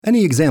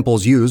Any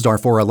examples used are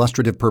for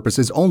illustrative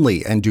purposes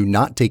only and do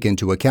not take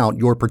into account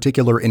your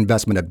particular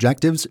investment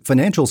objectives,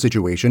 financial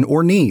situation,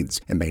 or needs,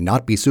 and may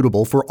not be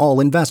suitable for all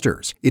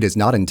investors. It is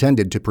not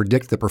intended to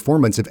predict the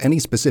performance of any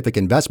specific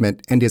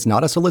investment and is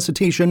not a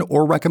solicitation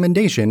or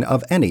recommendation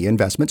of any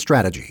investment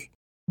strategy.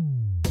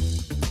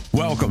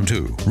 Welcome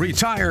to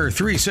Retire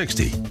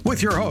 360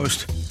 with your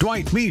host,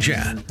 Dwight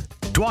Mejan.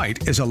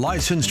 Dwight is a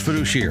licensed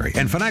fiduciary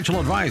and financial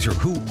advisor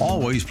who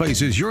always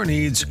places your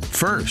needs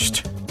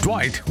first.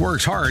 Dwight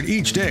works hard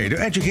each day to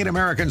educate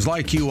Americans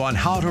like you on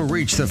how to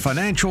reach the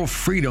financial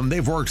freedom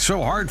they've worked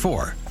so hard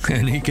for,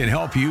 and he can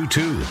help you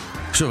too.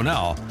 So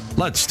now,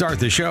 let's start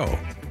the show.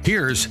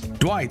 Here's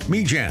Dwight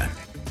Mejan.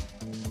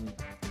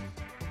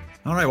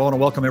 All right, well, I want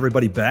to welcome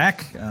everybody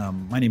back.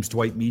 My name is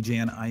Dwight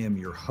Mejan. I am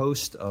your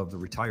host of the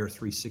Retire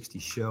 360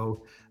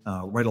 show.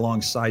 Right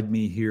alongside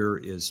me here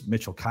is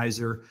Mitchell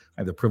Kaiser.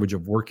 I have the privilege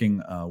of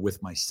working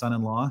with my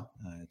son-in-law.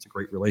 It's a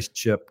great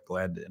relationship.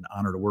 Glad and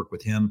honored to work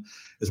with him,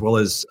 as well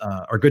as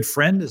our good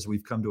friend, as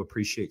we've come to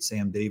appreciate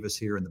Sam Davis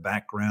here in the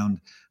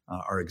background,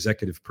 our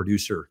executive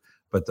producer.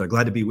 But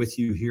glad to be with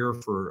you here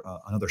for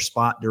another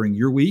spot during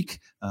your week.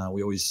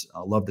 We always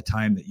love the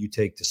time that you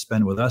take to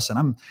spend with us. And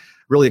I'm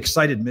really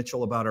excited,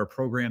 Mitchell, about our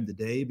program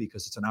today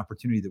because it's an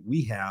opportunity that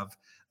we have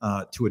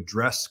to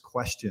address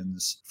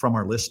questions from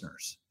our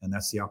listeners. And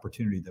that's the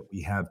opportunity that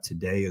we have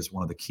today as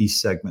one of the key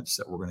segments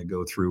that we're going to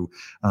go through.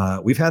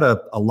 We've had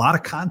a lot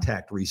of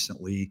contact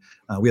recently.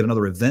 We had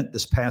another event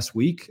this past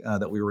week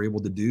that we were able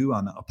to do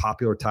on a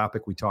popular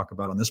topic we talk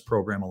about on this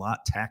program a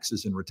lot,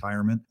 taxes in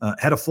retirement.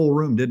 Had a full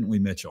room, didn't we,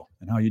 Mitchell?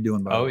 And how are you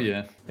doing, buddy? Oh,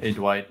 yeah. Hey,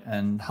 Dwight.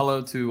 And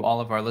hello to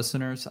all of our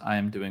listeners. I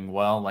am doing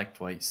well. Like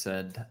Dwight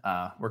said,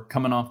 we're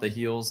coming off the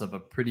heels of a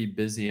pretty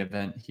busy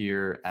event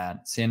here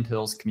at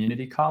Sandhills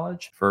Community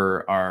College.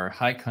 For our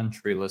high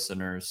country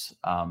listeners,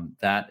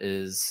 that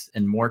is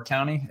in Moore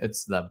County.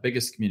 It's the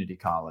biggest community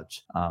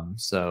college.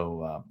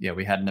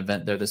 We had an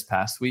event there this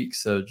past week.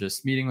 So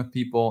just meeting with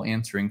people,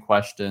 answering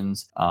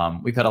questions.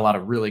 We've had a lot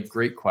of really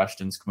great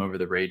questions come over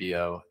the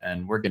radio,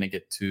 and we're going to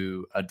get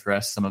to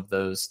address some of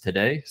those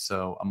today.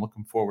 So I'm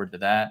looking forward to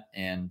that.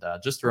 And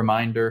just a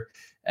reminder,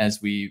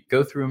 as we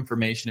go through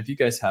information, if you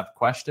guys have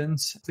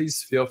questions,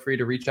 please feel free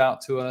to reach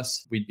out to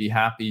us. We'd be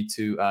happy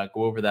to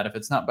go over that. If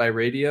it's not by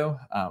radio,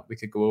 we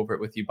could go over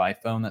it with you by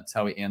phone. That's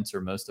how we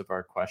answer most of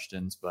our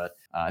questions. But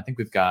I think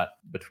we've got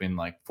between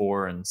like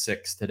 4 and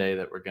 6 today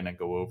that we're going to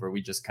go over.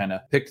 We just kind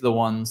of picked the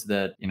ones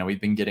that, we've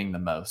been getting the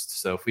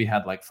most. So if we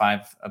had like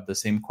 5 of the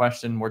same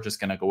question, we're just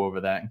going to go over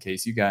that in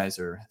case you guys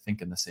are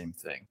thinking the same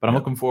thing. But I'm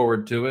looking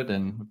forward to it.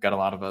 And we've got a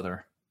lot of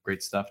other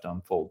great stuff to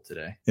unfold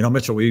today.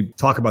 Mitchell, we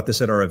talk about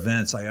this at our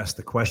events. I ask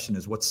the question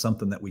is, what's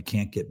something that we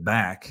can't get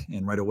back?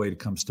 And right away, it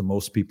comes to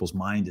most people's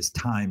mind is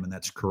time. And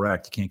that's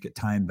correct. You can't get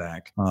time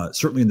back.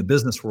 Certainly in the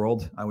business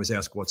world, I always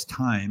ask what's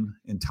time,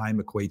 and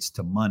time equates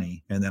to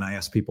money. And then I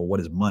ask people, what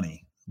is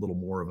money? A little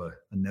more of a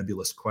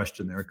nebulous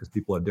question there because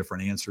people have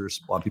different answers.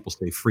 A lot of people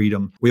say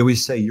freedom. We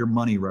always say your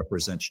money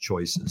represents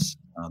choices.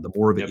 The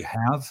more of it you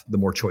have, the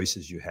more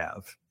choices you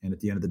have. And at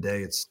the end of the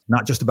day, it's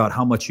not just about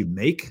how much you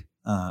make,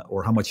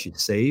 or how much you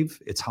save,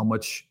 it's how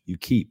much you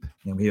keep.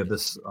 And we have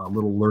this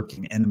little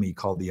lurking enemy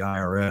called the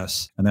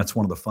IRS. And that's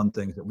one of the fun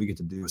things that we get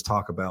to do is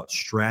talk about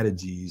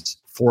strategies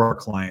for our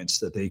clients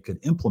that they could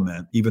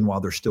implement even while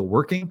they're still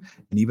working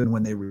and even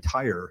when they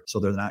retire, so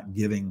they're not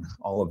giving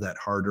all of that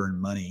hard-earned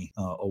money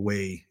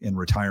away in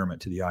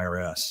retirement to the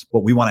IRS.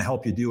 What we want to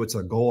help you do, it's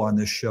a goal on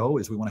this show,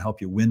 is we want to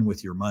help you win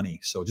with your money.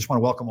 So just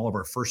want to welcome all of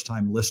our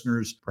first-time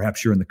listeners.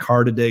 Perhaps you're in the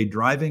car today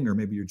driving, or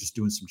maybe you're just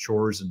doing some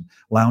chores and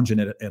lounging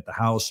at the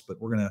house,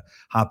 but we're going to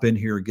hop in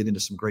here and get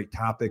into some great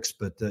topics.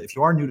 But if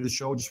you are new to the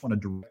show, just want to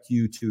direct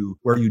you to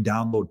where you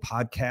download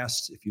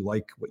podcasts. If you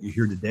like what you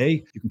hear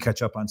today, you can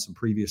catch up on some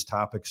previous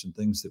topics and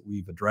things that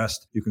we've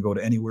addressed. You can go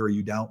to anywhere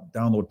you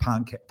download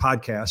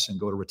podcasts and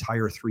go to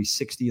Retire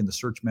 360 in the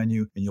search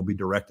menu, and you'll be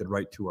directed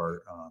right to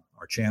our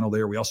channel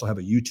there. We also have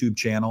a YouTube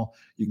channel.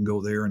 You can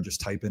go there and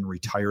just type in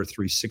Retire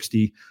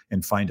 360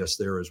 and find us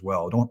there as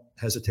well. Don't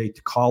hesitate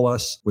to call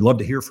us. We'd love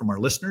to hear from our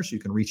listeners. You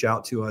can reach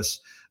out to us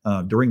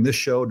during this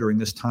show, during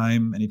this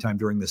time, anytime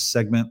during this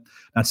segment.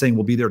 Not saying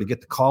we'll be there to get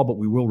the call, but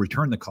we will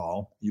return the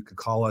call. You can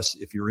call us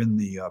if you're in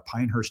the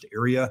Pinehurst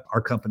area.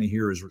 Our company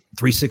here is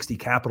 360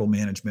 Capital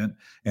Management,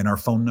 and our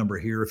phone number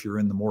here, if you're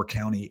in the Moore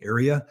County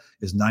area,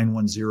 is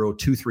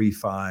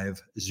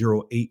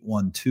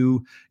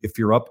 910-235-0812. If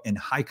you're up in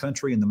high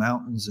country in the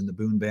mountains in the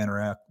Boone,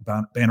 Banner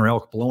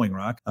Elk, Blowing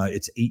Rock,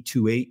 it's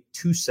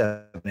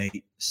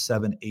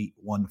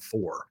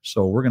 828-278-7814.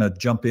 So we're going to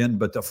jump in.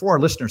 But for our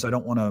listeners, I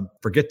don't want to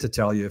forget to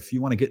tell you, if you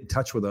want to get in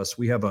touch with us,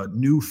 we have a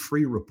new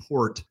free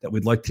report that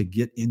we'd like to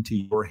get into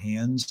your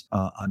hands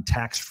on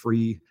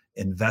tax-free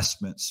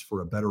investments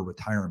for a better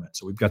retirement.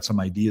 So we've got some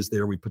ideas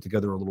there. We put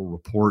together a little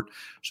report.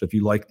 So if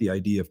you like the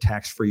idea of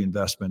tax-free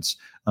investments,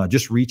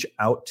 just reach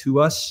out to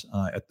us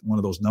at one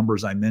of those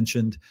numbers I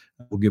mentioned.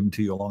 We'll give them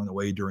to you along the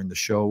way during the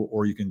show,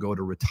 or you can go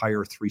to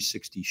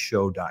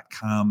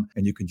retire360show.com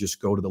and you can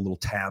just go to the little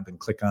tab and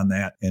click on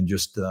that and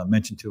just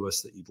mention to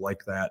us that you'd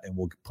like that, and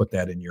we'll put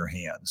that in your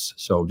hands.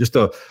 So just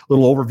a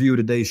little overview of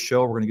today's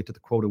show. We're going to get to the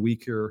quote a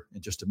week here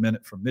in just a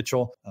minute from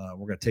Mitchell.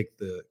 We're going to take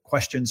the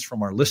questions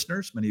from our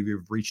listeners. Many of you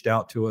have reached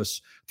out to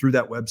us through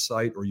that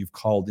website, or you've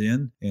called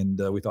in,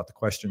 and we thought the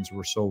questions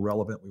were so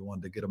relevant, we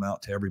wanted to get them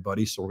out to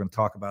everybody. So we're going to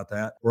talk about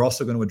that. We're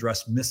also going to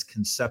address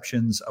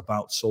misconceptions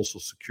about Social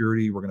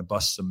Security. We're going to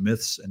bust some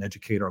myths and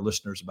educate our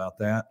listeners about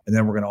that. And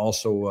then we're going to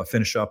also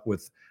finish up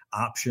with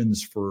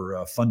options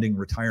for funding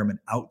retirement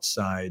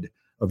outside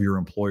of your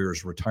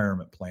employer's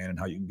retirement plan and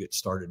how you can get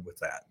started with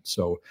that.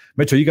 So,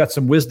 Mitchell, you got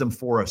some wisdom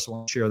for us. So I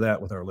want to share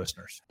that with our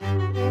listeners.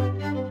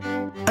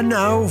 And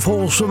now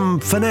for some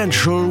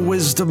financial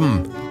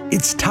wisdom.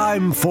 It's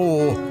time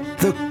for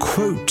the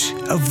quote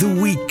of the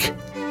week.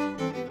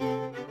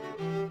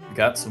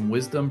 Got some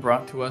wisdom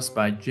brought to us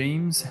by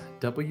James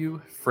W.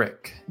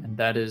 Frick, and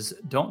that is,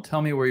 don't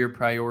tell me where your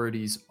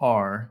priorities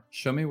are,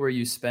 show me where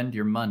you spend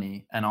your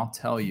money, and I'll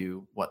tell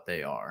you what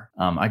they are.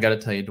 I got to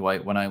tell you,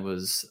 Dwight, when I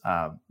was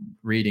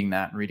reading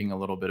a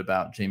little bit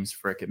about James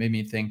Frick, it made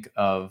me think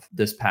of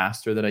this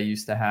pastor that I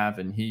used to have,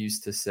 and he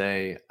used to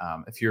say,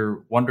 if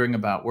you're wondering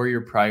about where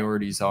your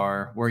priorities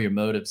are, where your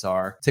motives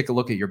are, take a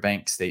look at your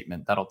bank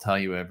statement. That'll tell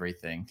you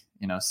everything.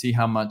 See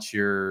how much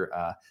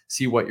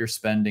see what you're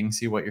spending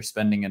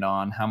it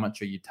on, how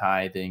much are you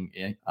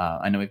tithing.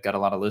 I know we've got a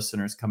lot of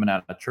listeners coming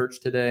out of church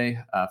today.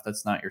 If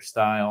that's not your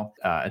style,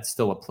 it's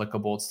still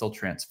applicable. It's still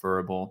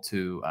transferable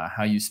to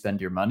how you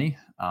spend your money.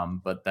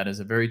 But that is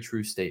a very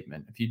true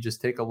statement. If you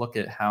just take a look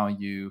at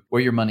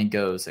where your money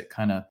goes, it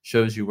kind of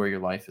shows you where your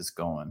life is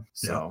going.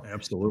 So yeah,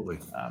 absolutely.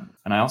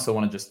 And I also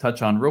want to just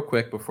touch on real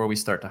quick before we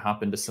start to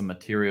hop into some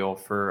material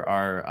for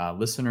our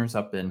listeners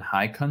up in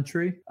High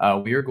Country.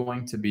 We are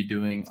going to be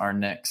doing our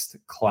next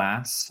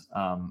class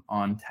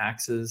on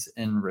taxes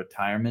in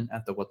retirement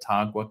at the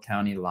Watauga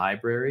County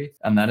Library.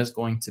 And that is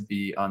going to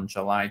be on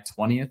July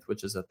 20th,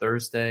 which is a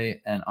Thursday,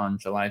 and on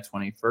July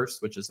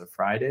 21st, which is a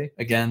Friday.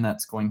 Again,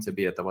 that's going to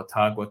be at the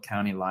Watauga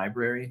County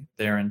Library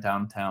there in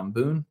downtown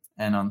Boone.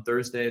 And on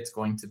Thursday, it's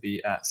going to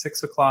be at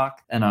 6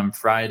 o'clock. And on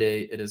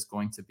Friday, it is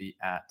going to be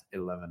at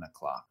 11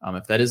 o'clock.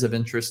 If that is of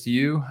interest to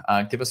you,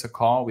 give us a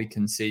call. We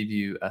can save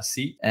you a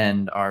seat.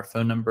 And our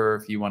phone number,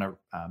 if you want to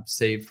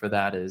save for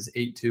that, is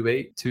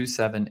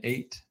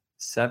 828-278-7814.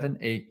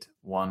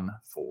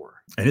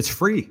 And it's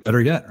free.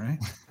 Better yet, right?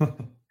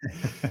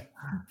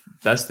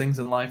 Best things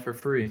in life are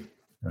free.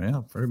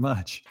 Yeah, very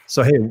much.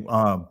 So, hey,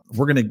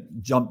 we're going to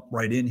jump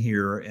right in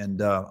here.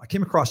 And I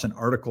came across an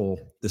article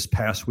this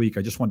past week.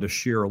 I just wanted to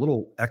share a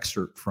little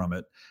excerpt from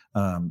it.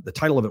 The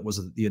title of it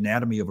was The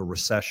Anatomy of a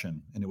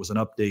Recession. And it was an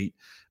update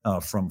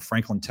from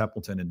Franklin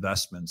Templeton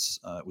Investments.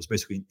 It was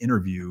basically an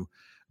interview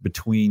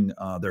between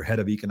their head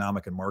of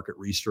economic and market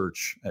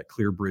research at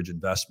ClearBridge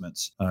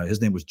Investments.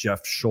 His name was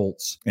Jeff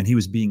Schultz, and he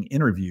was being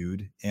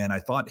interviewed. And I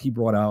thought he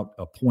brought out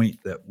a point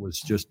that was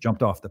just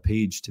jumped off the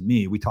page to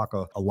me. We talk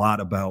a lot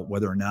about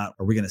whether or not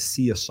are we going to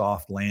see a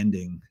soft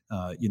landing,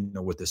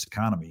 with this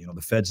economy.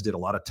 The Feds did a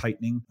lot of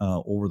tightening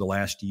over the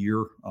last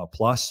year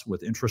plus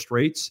with interest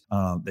rates.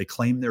 They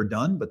claim they're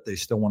done, but they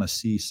still want to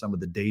see some of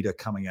the data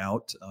coming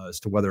out as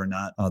to whether or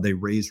not they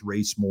raise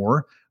rates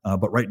more.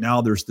 But right now,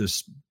 there's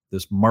this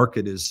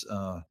market is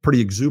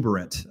pretty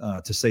exuberant,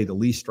 to say the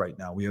least. Right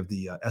now, we have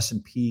the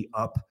S&P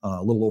up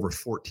a little over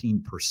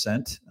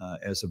 14%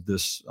 as of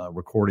this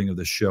recording of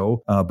the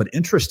show. But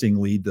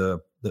interestingly,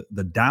 the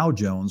Dow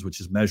Jones, which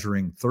is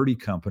measuring 30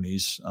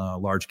 companies,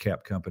 large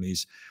cap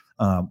companies,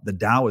 the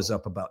Dow is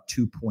up about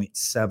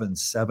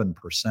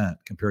 2.77%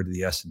 compared to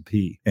the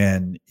S&P.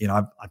 And,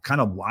 I've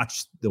kind of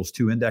watched those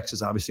two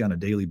indexes, obviously, on a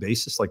daily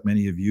basis, like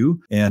many of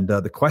you. And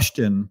the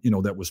question,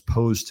 that was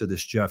posed to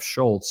this Jeff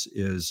Schultz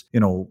is,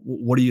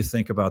 what do you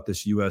think about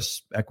this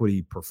U.S.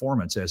 equity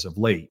performance as of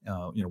late?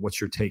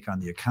 What's your take on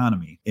the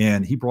economy?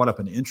 And he brought up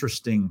an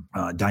interesting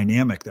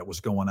dynamic that was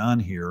going on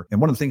here. And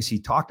one of the things he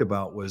talked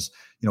about was,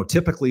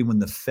 typically when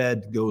the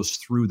Fed goes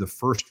through the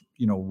first,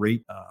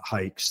 rate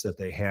hikes that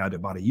they had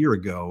about a year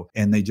ago,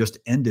 and they just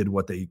ended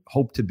what they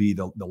hoped to be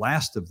the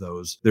last of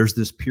those, there's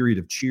this period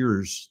of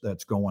cheers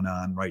that's going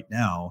on right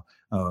now.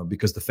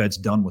 Because the Fed's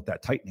done with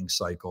that tightening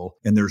cycle,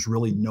 and there's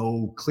really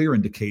no clear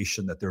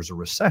indication that there's a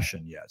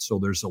recession yet. So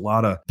there's a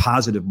lot of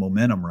positive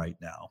momentum right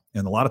now,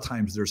 and a lot of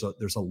times there's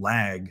a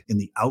lag in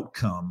the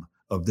outcome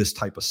of this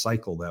type of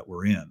cycle that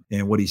we're in.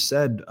 And what he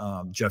said,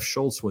 Jeff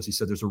Schultz, was he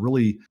said this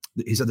rally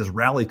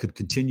could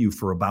continue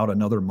for about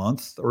another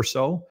month or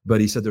so,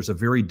 but he said there's a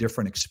very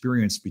different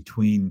experience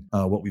between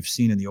what we've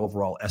seen in the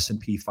overall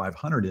S&P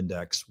 500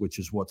 index, which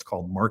is what's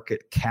called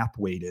market cap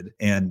weighted,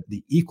 and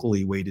the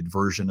equally weighted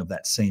version of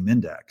that same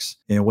index.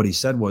 And what he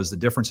said was the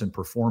difference in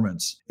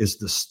performance is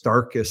the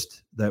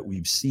starkest that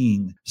we've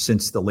seen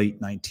since the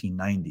late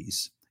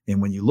 1990s. And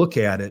when you look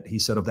at it, he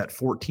said of that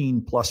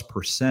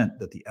 14+%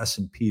 that the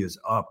S&P is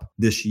up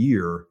this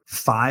year,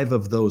 5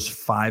 of those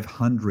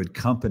 500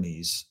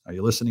 companies, are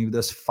you listening to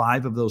this?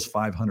 5 of those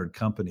 500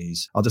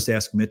 companies, I'll just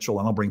ask Mitchell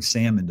and I'll bring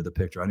Sam into the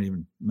picture. I didn't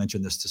even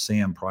mention this to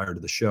Sam prior to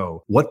the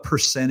show. What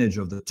percentage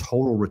of the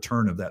total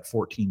return of that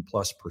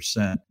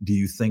 14+% do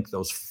you think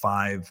those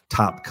 5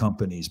 top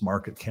companies,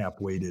 market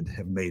cap weighted,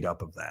 have made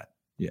up of that?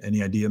 Yeah,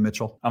 any idea,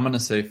 Mitchell? I'm going to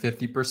say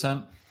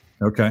 50%.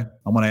 Okay.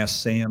 I'm going to ask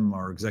Sam,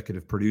 our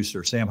executive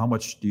producer. Sam, how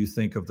much do you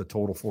think of the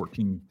total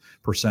 14%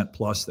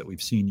 plus that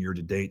we've seen year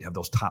to date have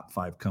those top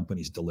 5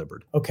 companies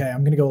delivered? Okay.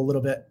 I'm going to go a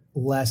little bit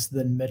less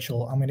than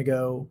Mitchell. I'm going to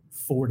go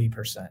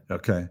 40%.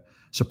 Okay.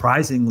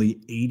 Surprisingly,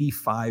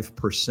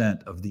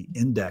 85% of the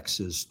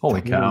index's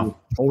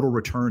total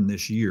return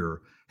this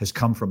year has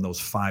come from those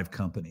 5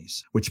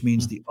 companies, which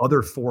means the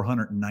other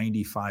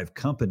 495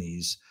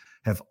 companies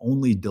have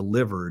only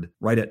delivered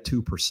right at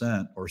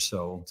 2% or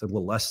so. It's a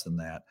little less than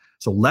that.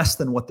 So less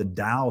than what the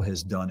Dow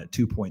has done at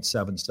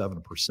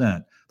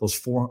 2.77%.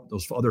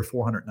 Those other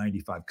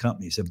 495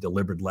 companies have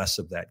delivered less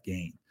of that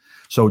gain.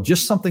 So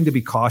just something to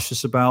be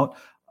cautious about.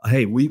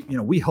 Hey,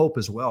 we hope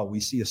as well we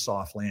see a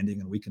soft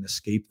landing and we can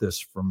escape this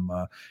from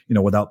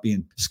without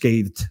being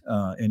scathed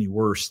any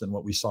worse than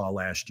what we saw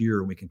last year,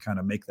 and we can kind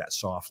of make that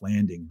soft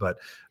landing. But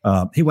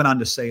he went on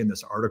to say in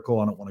this article,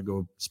 I don't want to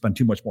go spend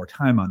too much more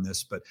time on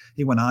this, but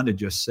he went on to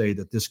just say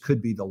that this could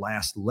be the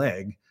last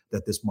leg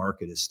that this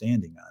market is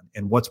standing on.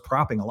 And what's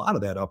propping a lot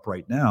of that up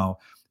right now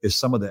is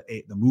some of the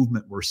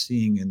movement we're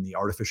seeing in the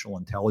artificial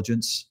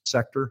intelligence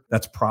sector.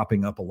 That's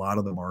propping up a lot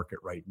of the market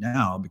right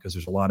now because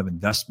there's a lot of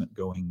investment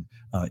going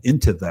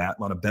into that,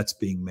 a lot of bets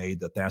being made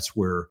that's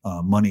where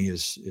money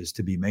is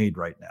to be made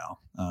right now.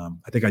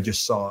 I think I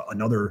just saw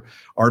another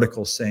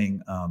article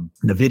saying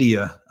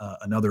NVIDIA,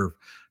 another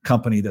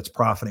company that's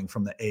profiting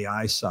from the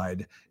AI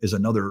side, is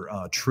another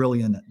 $1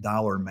 trillion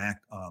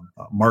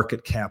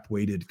market cap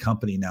weighted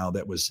company now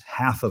that was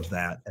half of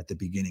that at the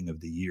beginning of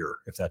the year,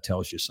 if that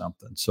tells you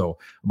something. So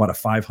about a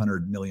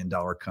 $500 million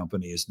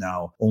company is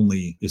now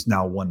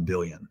 1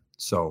 billion.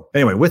 So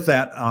anyway, with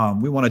that,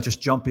 we want to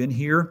just jump in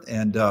here.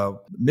 And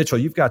Mitchell,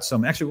 you've got we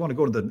want to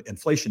go to the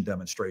inflation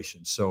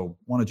demonstration. So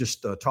want to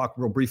just talk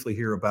real briefly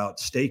here about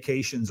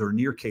staycations or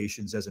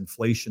nearcations as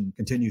inflation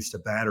continues to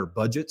batter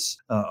budgets.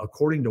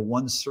 According to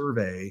one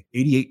survey,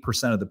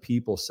 88% of the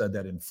people said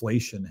that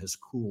inflation has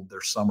cooled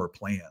their summer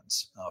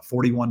plans.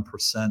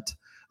 41%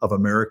 of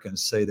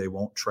Americans say they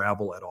won't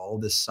travel at all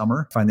this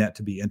summer. I find that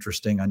to be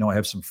interesting. I know I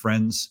have some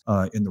friends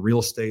in the real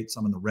estate,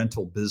 some in the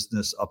rental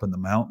business up in the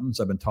mountains.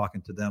 I've been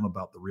talking to them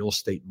about the real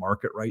estate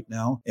market right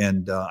now.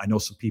 And I know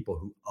some people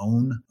who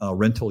own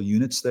rental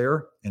units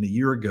there. And a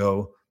year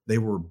ago, they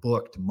were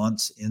booked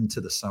months into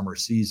the summer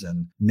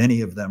season.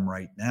 Many of them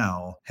right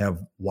now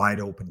have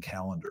wide open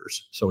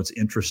calendars. So it's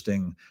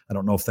interesting. I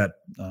don't know if that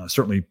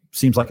certainly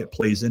seems like it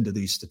plays into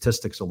these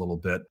statistics a little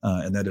bit.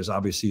 And that is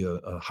obviously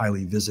a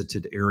highly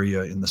visited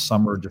area in the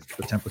summer. Just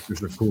the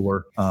temperatures are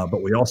cooler.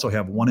 But we also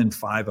have 1 in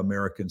 5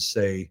 Americans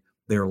say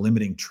they are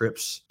limiting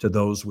trips to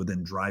those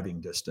within driving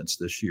distance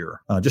this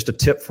year. Just a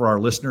tip for our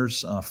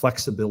listeners,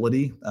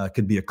 flexibility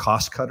could be a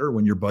cost cutter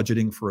when you're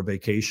budgeting for a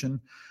vacation.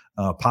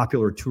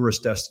 Popular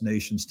tourist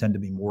destinations tend to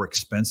be more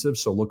expensive.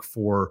 So look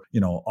for,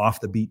 off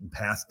the beaten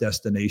path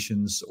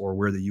destinations or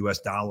where the US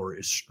dollar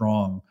is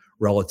strong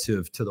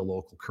relative to the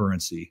local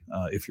currency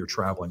if you're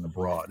traveling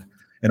abroad.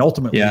 And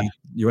ultimately,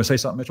 You want to say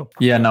something, Mitchell?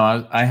 Yeah,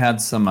 no, I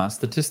had some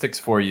statistics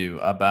for you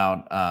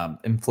about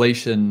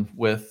inflation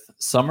with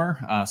summer.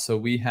 So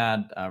we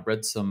had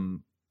read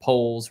some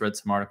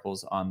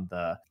articles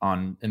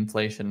on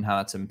inflation and how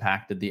that's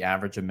impacted the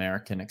average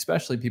American,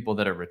 especially people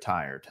that are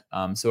retired.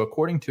 So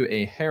according to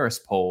a Harris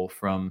poll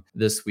from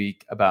this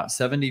week, about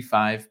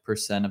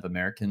 75% of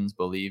Americans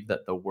believe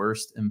that the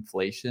worst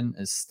inflation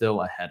is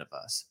still ahead of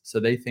us. So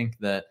they think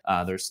that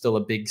there's still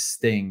a big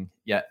sting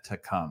yet to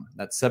come.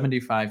 That's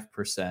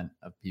 75%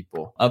 of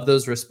people. Of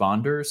those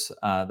responders,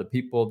 the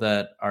people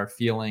that are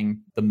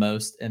feeling the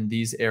most in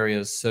these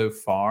areas so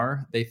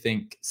far, they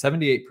think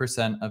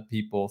 78% of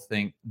people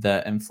think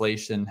that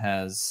inflation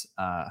has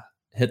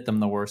hit them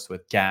the worst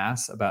with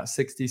gas. About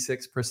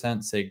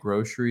 66% say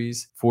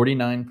groceries,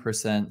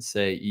 49%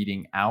 say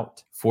eating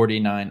out,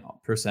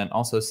 49%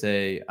 also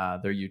say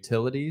their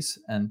utilities,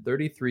 and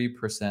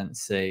 33%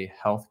 say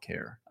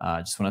healthcare.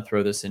 Just want to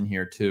throw this in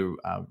here too.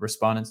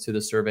 Respondents to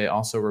the survey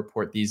also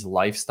report these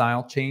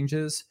lifestyle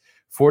changes.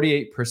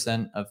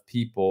 48% of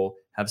people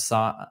have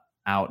sought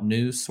out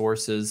new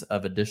sources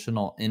of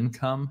additional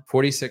income.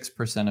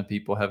 46% of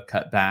people have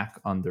cut back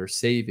on their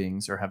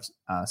savings or have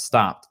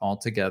stopped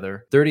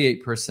altogether.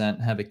 38%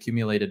 have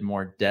accumulated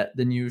more debt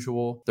than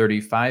usual.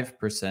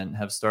 35%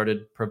 have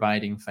started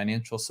providing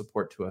financial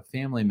support to a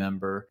family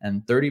member.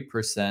 And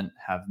 30%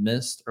 have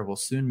missed or will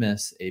soon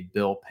miss a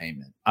bill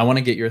payment. I want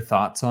to get your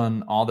thoughts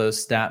on all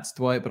those stats,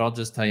 Dwight, but I'll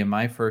just tell you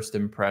my first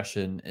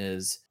impression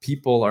is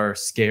people are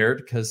scared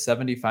because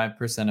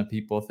 75% of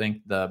people think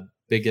the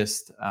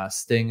biggest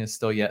sting is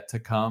still yet to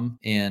come,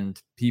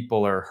 and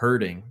people are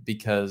hurting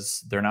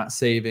because they're not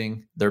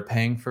saving, they're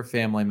paying for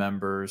family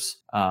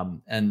members,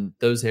 and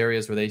those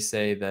areas where they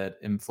say that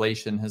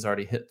inflation has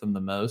already hit them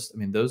the most. I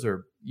mean,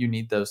 you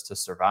need those to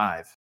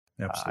survive.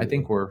 Absolutely. I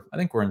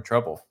think we're in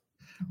trouble.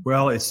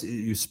 Well,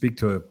 you speak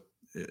to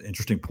an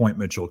interesting point,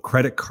 Mitchell.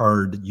 Credit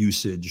card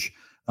usage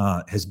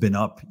has been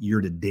up year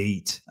to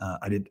date.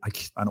 I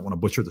don't want to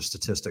butcher the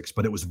statistics,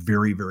 but it was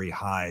very, very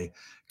high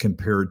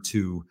compared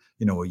to,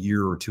 a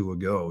year or two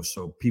ago.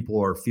 So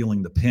people are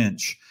feeling the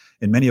pinch,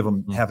 and many of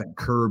them haven't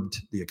curbed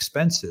the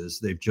expenses.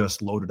 They've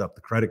just loaded up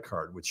the credit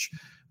card, which,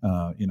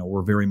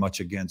 we're very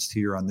much against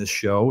here on this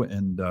show,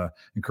 and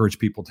encourage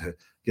people to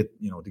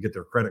get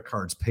their credit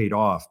cards paid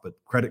off. But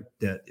credit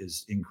debt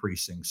is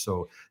increasing.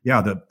 So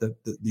yeah,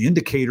 the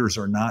indicators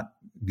are not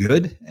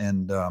good.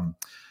 And,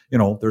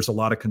 there's a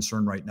lot of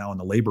concern right now in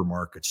the labor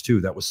markets too.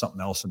 That was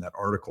something else in that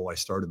article I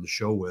started the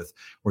show with,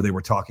 where they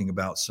were talking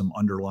about some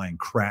underlying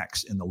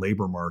cracks in the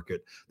labor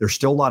market. There's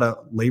still a lot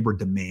of labor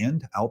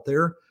demand out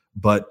there,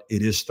 but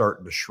it is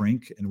starting to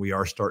shrink, and we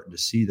are starting to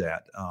see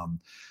that.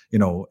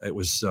 It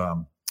was,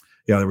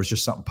 there was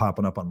just something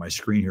popping up on my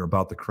screen here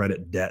about the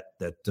credit debt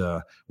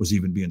that was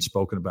even being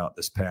spoken about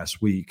this past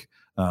week.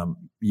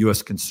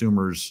 U.S.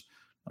 consumers,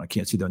 I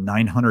can't see the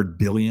 900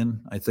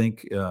 billion, I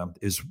think,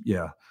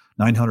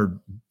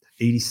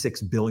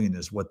 986 billion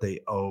is what they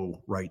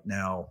owe right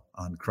now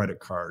on credit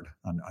card,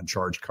 on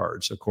charge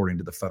cards, according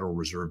to the Federal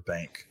Reserve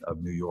Bank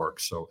of New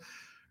York. So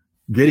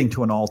getting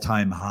to an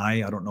all-time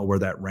high. I don't know where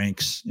that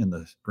ranks in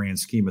the grand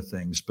scheme of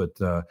things, but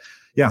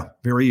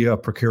very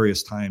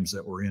precarious times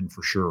that we're in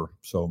for sure.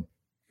 So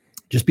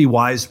just be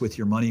wise with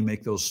your money,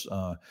 make those,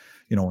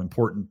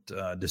 important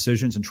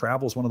decisions. And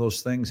travel is one of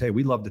those things. Hey,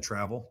 we love to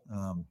travel.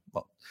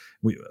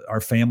 Our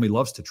family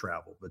loves to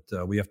travel, but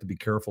we have to be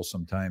careful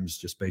sometimes,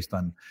 just based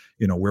on,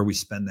 where we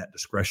spend that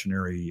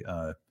discretionary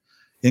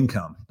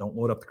income. Don't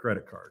load up the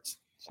credit cards.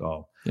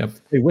 So, yep.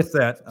 Hey, with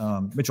that,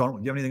 Mitchell,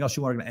 do you have anything else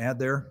you wanted to add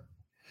there?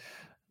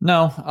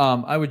 No,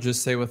 I would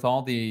just say, with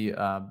all the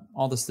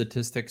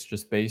statistics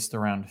just based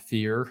around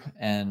fear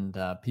and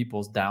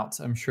people's doubts,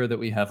 I'm sure that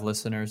we have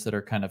listeners that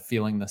are kind of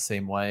feeling the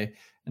same way.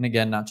 And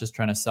again, not just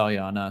trying to sell you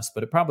on us,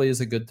 but it probably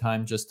is a good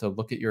time just to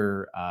look at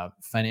your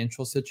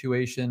financial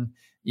situation,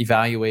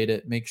 evaluate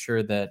it, make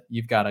sure that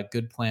you've got a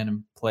good plan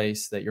in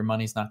place, that your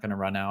money's not going to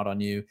run out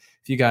on you.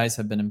 If you guys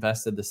have been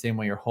invested the same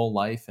way your whole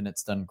life and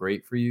it's done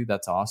great for you,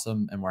 that's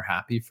awesome, and we're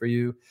happy for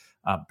you.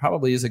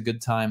 Probably is a good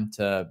time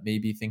to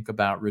maybe think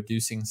about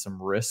reducing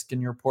some risk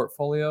in your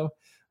portfolio.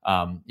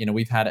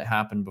 We've had it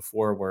happen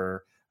before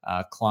where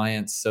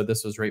clients, so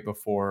this was right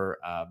before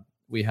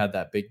we had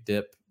that big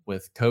dip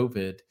with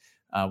COVID.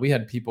 We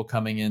had people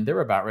coming in, they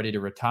were about ready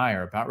to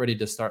retire, about ready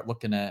to start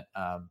looking at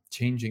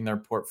changing their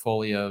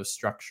portfolio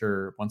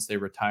structure once they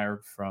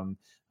retired from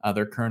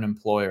their current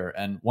employer.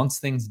 And once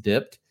things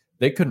dipped,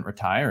 they couldn't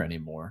retire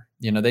anymore.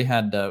 They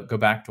had to go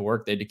back to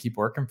work. They had to keep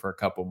working for a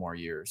couple more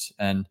years.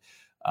 And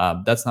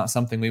that's not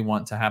something we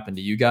want to happen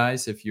to you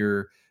guys. If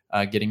you're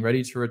getting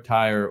ready to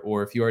retire,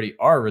 or if you already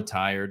are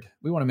retired,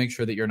 we want to make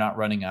sure that you're not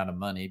running out of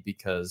money,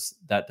 because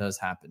that does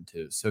happen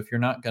too. So if you're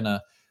not going to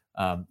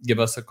give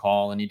us a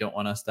call and you don't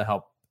want us to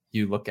help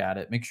you look at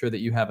it, make sure that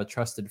you have a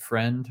trusted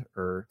friend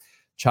or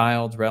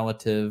child,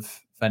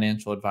 relative,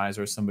 financial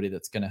advisor, somebody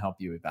that's going to help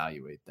you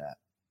evaluate that.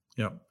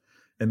 Yep.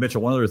 And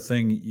Mitchell, one other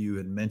thing you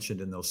had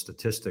mentioned in those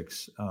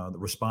statistics, the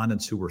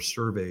respondents who were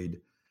surveyed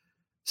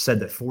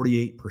said that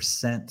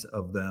 48%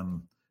 of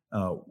them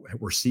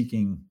were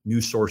seeking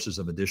new sources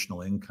of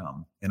additional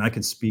income. And I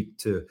can speak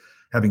to,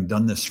 having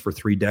done this for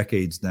 3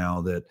 decades now,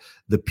 that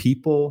the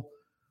people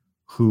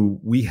who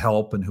we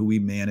help and who we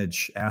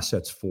manage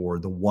assets for,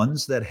 the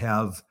ones that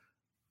have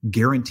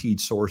guaranteed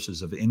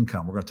sources of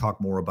income, we're going to talk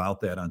more about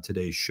that on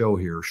today's show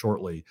here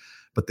shortly,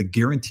 but the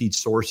guaranteed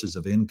sources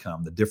of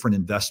income, the different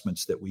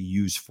investments that we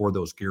use for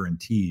those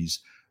guarantees,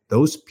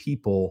 those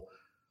people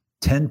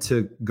tend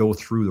to go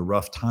through the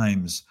rough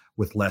times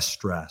with less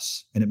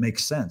stress. And it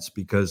makes sense,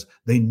 because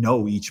they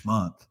know each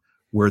month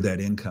where that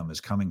income is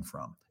coming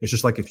from. It's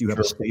just like if you have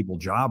a stable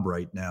job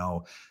right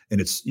now,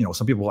 and it's,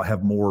 some people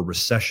have more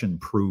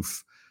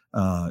recession-proof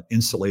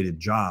insulated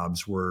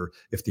jobs, where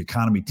if the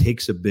economy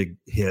takes a big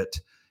hit,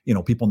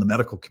 people in the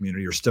medical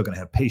community are still going to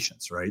have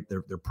patients, right?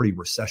 They're pretty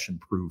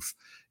recession-proof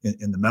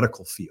in the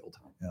medical field.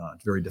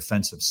 It's a very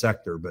defensive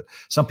sector, but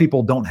some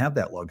people don't have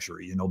that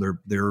luxury.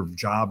 Their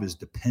job is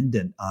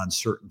dependent on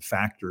certain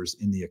factors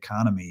in the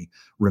economy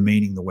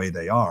remaining the way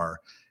they are.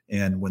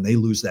 And when they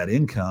lose that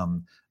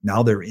income,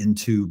 now they're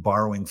into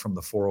borrowing from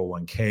the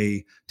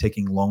 401k,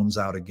 taking loans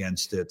out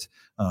against it,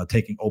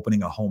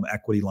 opening a home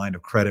equity line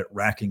of credit,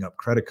 racking up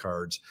credit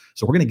cards.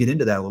 So we're going to get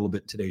into that a little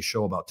bit in today's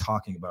show, about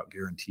talking about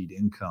guaranteed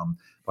income.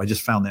 But I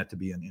just found that to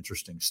be an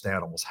interesting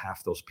stat. Almost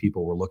half those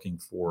people were looking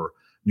for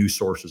new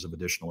sources of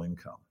additional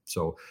income.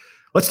 So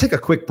let's take a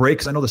quick break,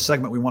 because I know the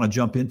segment we want to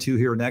jump into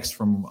here next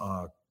from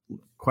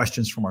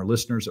questions from our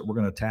listeners that we're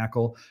going to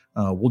tackle.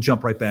 We'll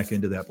jump right back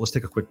into that. Let's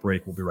take a quick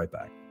break. We'll be right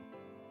back.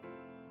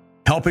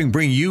 helping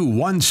bring you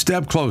one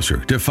step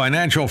closer to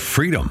financial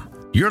freedom.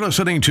 You're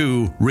listening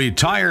to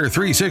Retire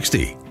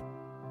 360.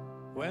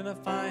 When I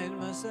find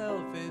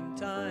myself in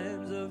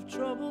times of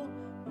trouble,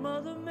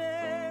 Mother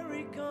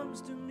Mary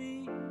comes to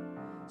me,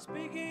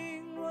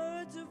 speaking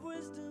words of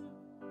wisdom,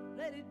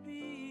 let it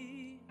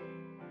be.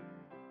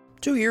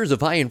 2 years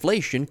of high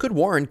inflation could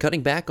warrant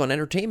cutting back on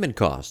entertainment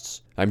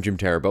costs. I'm Jim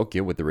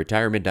Tarabokia with the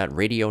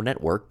Retirement.Radio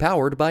Network,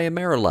 powered by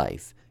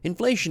AmeriLife.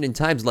 Inflation in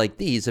times like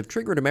these have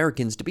triggered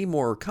Americans to be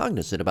more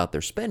cognizant about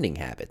their spending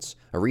habits.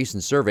 A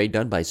recent survey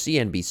done by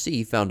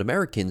CNBC found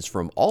Americans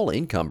from all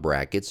income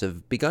brackets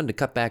have begun to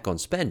cut back on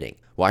spending.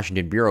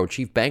 Washington Bureau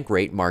Chief Bank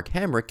Rate Mark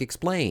Hamrick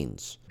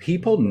explains.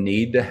 People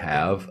need to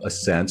have a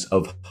sense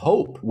of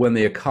hope. When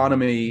the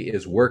economy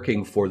is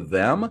working for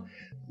them,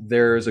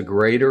 there's a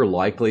greater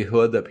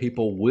likelihood that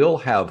people will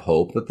have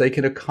hope that they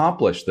can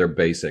accomplish their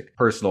basic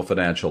personal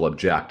financial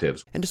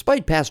objectives. And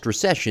despite past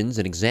recessions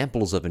and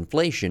examples of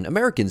inflation,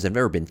 Americans have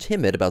never been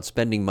timid about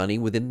spending money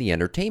within the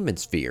entertainment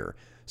sphere.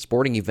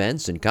 Sporting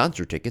events and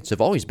concert tickets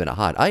have always been a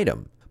hot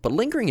item. But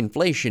lingering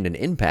inflation and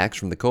impacts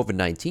from the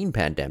COVID-19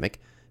 pandemic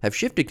have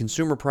shifted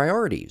consumer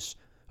priorities.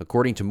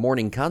 According to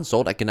Morning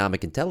Consult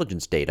economic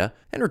intelligence data,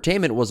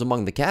 entertainment was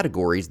among the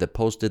categories that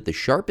posted the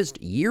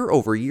sharpest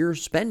year-over-year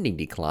spending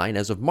decline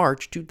as of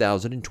March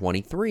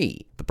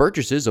 2023. The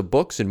purchases of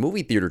books and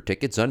movie theater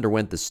tickets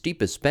underwent the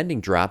steepest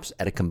spending drops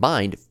at a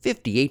combined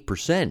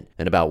 58%,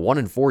 and about 1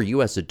 in 4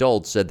 U.S.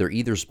 adults said they're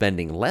either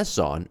spending less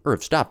on or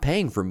have stopped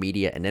paying for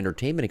media and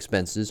entertainment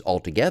expenses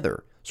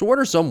altogether. So what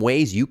are some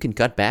ways you can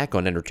cut back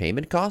on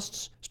entertainment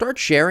costs? Start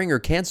sharing or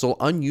cancel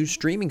unused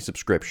streaming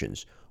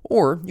subscriptions.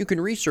 Or you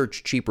can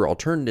research cheaper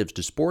alternatives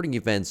to sporting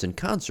events and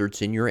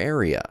concerts in your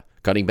area.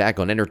 Cutting back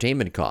on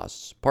entertainment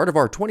costs, part of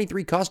our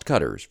 23 cost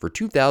cutters for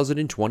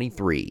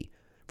 2023.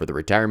 For the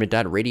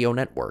Retirement.Radio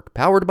Network,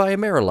 powered by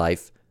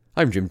AmeriLife,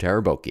 I'm Jim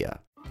Tarabokia.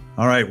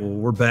 All right, well,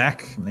 we're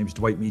back. My name is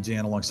Dwight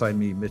Mejan, alongside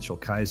me, Mitchell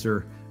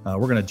Kaiser. We're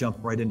going to jump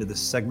right into this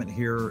segment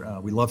here.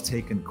 We love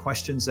taking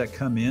questions that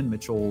come in.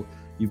 Mitchell,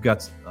 you've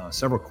got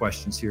several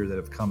questions here that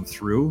have come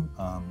through,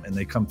 and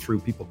they come through.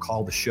 People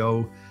call the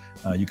show.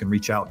 You can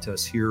reach out to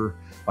us here.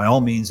 By all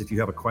means, if you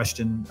have a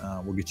question,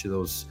 we'll get you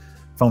those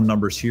phone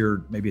numbers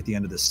here maybe at the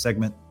end of this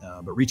segment.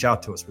 But reach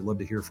out to us. We'd love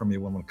to hear from you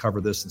when we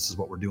cover this. This is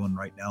what we're doing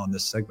right now in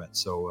this segment.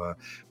 So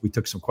we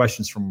took some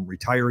questions from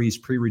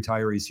retirees,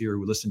 pre-retirees here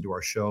who listened to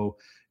our show,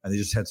 and they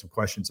just had some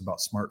questions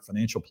about smart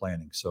financial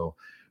planning. So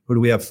who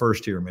do we have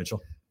first here,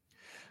 Mitchell?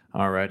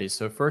 Alrighty,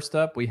 so first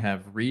up, we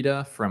have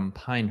Rita from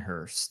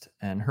Pinehurst,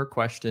 and her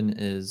question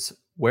is,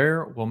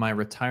 where will my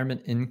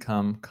retirement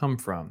income come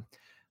from?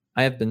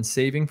 I have been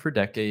saving for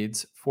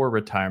decades for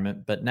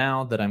retirement, but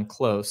now that I'm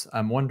close,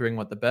 I'm wondering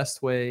what the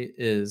best way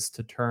is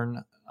to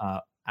turn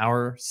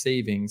our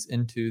savings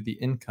into the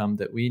income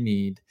that we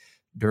need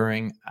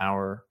during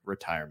our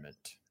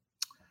retirement.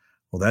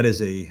 Well, that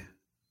is a $1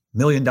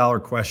 million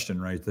question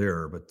right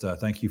there, but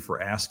thank you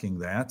for asking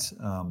that.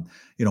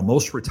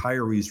 Most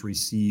retirees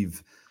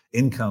receive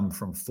income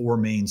from 4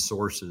 main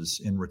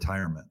sources in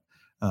retirement.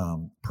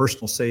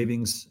 Personal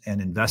savings and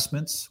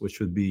investments, which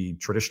would be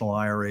traditional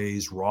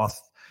IRAs,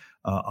 Roth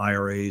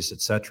IRAs, et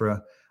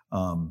cetera.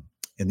 And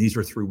these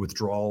are through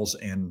withdrawals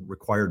and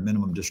required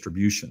minimum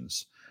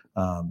distributions.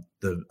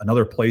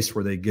 Another place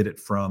where they get it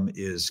from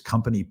is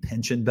company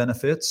pension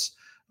benefits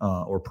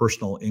or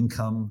personal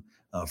income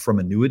from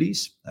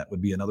annuities. That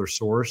would be another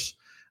source.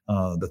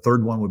 The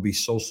third one would be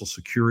Social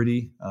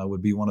Security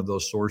would be one of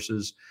those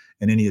sources,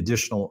 and any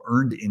additional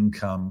earned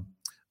income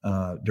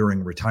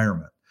during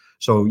retirement.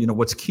 So,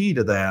 what's key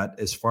to that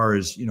as far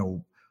as,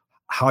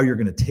 how you're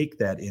going to take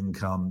that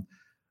income,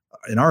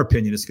 in our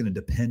opinion, it's going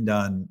to depend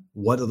on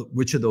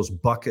which of those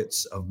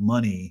buckets of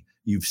money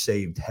you've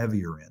saved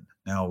heavier in.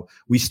 Now,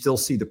 we still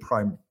see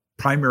the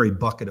primary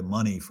bucket of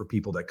money for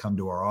people that come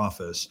to our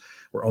office,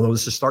 or although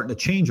this is starting to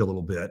change a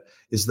little bit,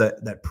 is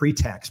that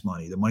pre-tax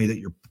money, the money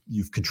that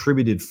you've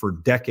contributed for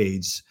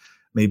decades.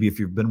 Maybe if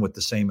you've been with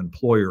the same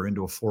employer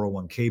into a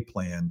 401k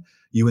plan,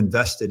 you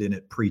invested in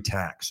it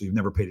pre-tax, so you've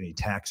never paid any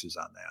taxes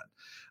on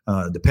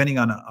that. Depending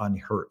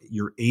on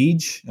your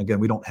age,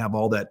 again, we don't have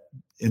all that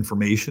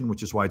information,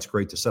 which is why it's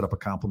great to set up a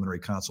complimentary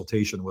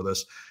consultation with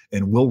us,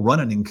 and we'll run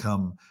an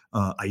income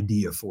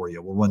idea for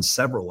you. We'll run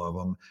several of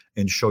them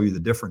and show you the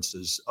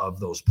differences of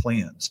those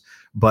plans.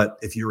 But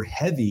if you're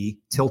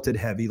tilted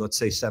heavy, let's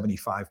say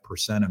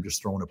 75%, I'm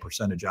just throwing a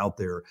percentage out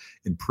there,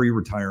 in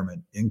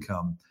pre-retirement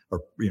income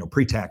or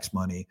pre-tax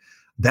money,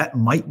 that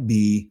might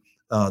be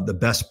the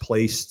best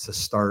place to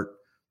start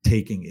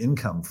taking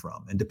income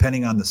from. And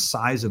depending on the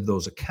size of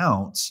those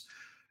accounts,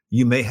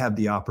 you may have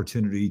the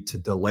opportunity to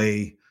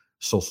delay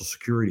Social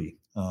Security.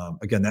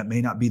 Again, that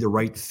may not be the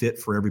right fit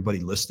for everybody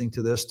listening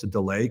to this to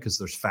delay, because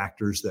there's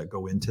factors that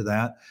go into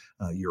that.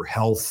 Your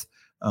health,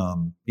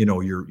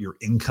 your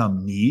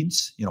income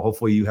needs.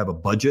 Hopefully you have a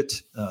budget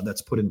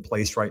that's put in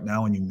place right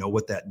now and you know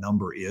what that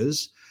number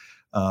is.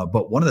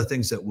 But one of the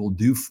things that we'll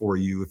do for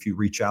you if you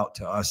reach out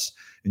to us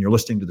and you're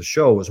listening to the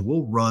show is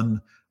we'll run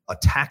a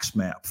tax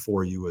map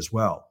for you as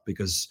well,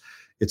 because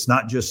it's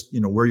not just,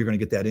 where you're going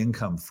to get that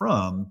income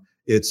from.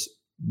 It's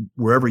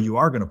wherever you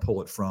are going to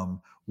pull it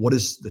from, what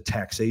is the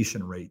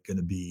taxation rate going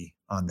to be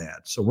on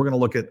that? So we're going to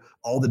look at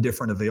all the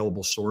different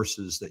available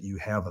sources that you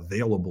have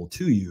available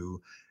to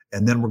you.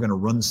 And then we're going to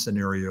run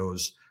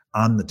scenarios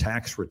on the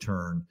tax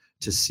return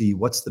to see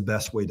what's the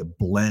best way to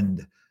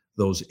blend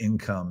those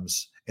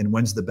incomes and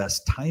when's the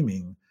best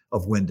timing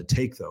of when to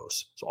take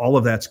those. So all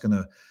of that's going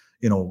to,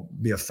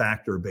 be a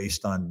factor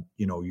based on,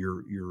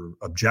 your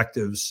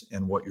objectives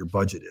and what your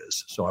budget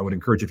is. So I would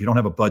encourage, if you don't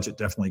have a budget,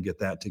 definitely get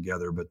that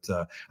together. But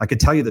I can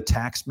tell you the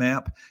tax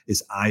map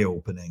is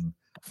eye-opening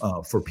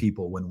for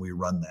people when we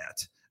run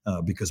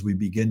that, because we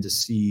begin to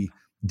see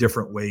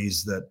different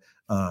ways that,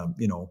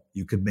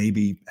 you could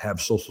maybe have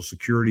Social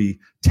Security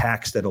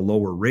taxed at a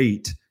lower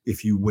rate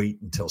if you wait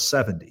until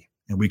 70,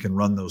 and we can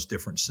run those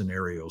different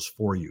scenarios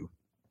for you.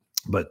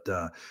 But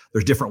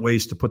there's different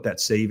ways to put that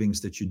savings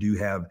that you do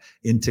have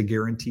into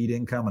guaranteed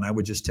income. And I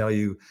would just tell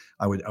you,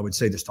 I would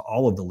say this to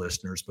all of the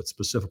listeners, but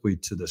specifically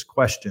to this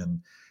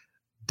question,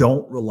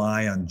 don't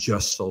rely on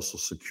just Social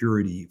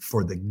Security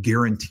for the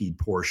guaranteed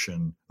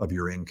portion of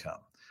your income.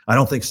 I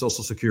don't think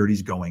Social Security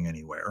is going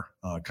anywhere,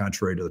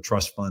 contrary to the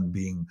trust fund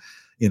being,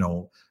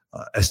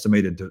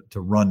 estimated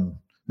to run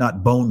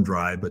not bone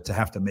dry, but to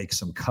have to make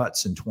some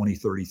cuts in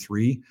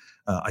 2033.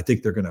 I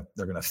think they're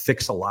gonna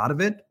fix a lot of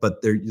it,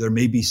 but there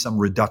may be some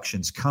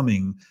reductions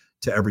coming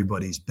to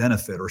everybody's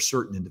benefit or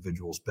certain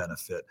individuals'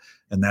 benefit,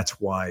 and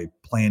that's why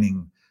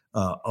planning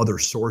other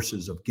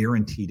sources of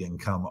guaranteed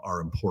income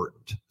are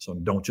important. So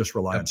don't just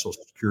rely on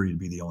Social Security to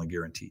be the only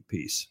guaranteed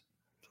piece.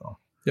 So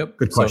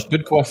good question.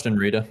 Good question,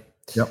 Rita.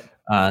 Yep.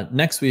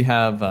 Next, we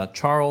have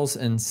Charles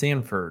in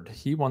Sanford.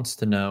 He wants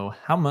to know,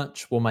 how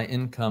much will my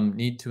income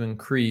need to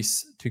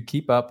increase to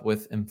keep up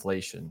with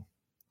inflation?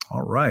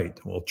 All right.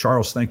 Well,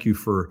 Charles, thank you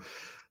for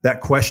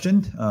that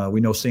question. We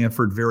know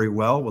Sanford very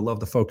well. We love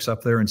the folks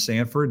up there in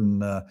Sanford,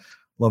 and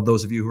love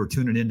those of you who are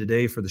tuning in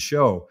today for the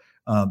show.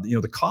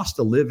 The cost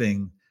of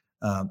living,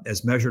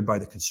 as measured by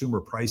the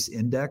Consumer Price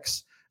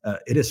Index,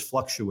 it has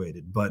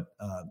fluctuated, but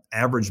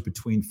averaged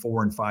between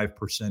 4% and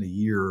 5% a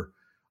year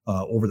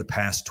over the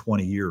past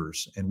 20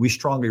 years. And we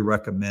strongly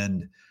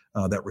recommend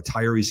that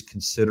retirees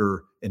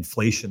consider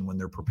inflation when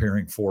they're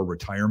preparing for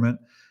retirement.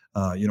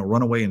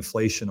 Runaway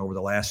inflation over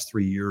the last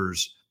 3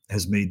 years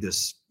has made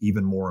this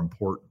even more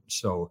important.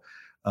 So,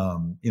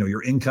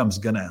 your income's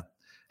going to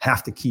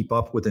have to keep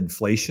up with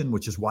inflation,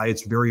 which is why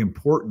it's very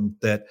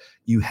important that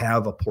you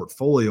have a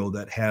portfolio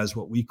that has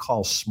what we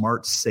call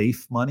smart,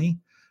 safe money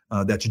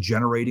that's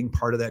generating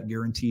part of that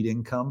guaranteed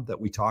income that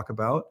we talk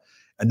about.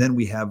 And then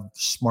we have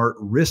smart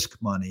risk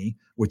money,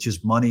 which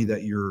is money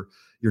that you're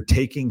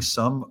taking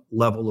some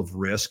level of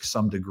risk,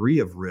 some degree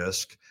of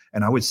risk.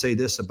 And I would say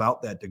this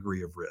about that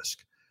degree of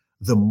risk: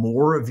 the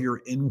more of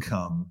your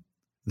income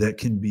that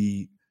can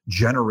be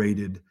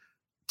generated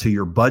to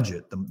your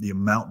budget, the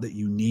amount that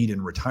you need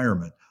in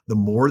retirement, the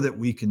more that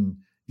we can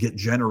get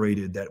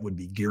generated that would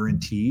be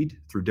guaranteed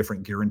through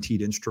different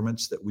guaranteed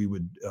instruments that we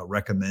would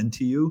recommend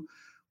to you,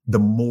 the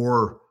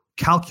more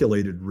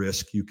calculated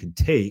risk you can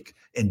take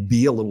and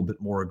be a little bit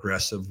more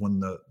aggressive when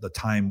the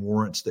time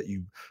warrants that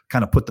you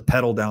kind of put the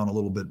pedal down a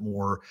little bit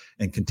more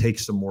and can take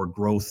some more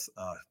growth,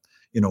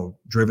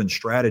 driven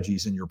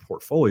strategies in your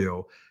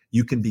portfolio.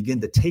 You can begin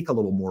to take a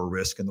little more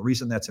risk. And the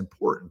reason that's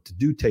important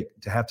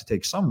to have to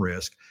take some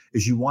risk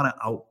is you want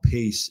to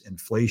outpace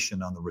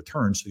inflation on the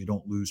return so you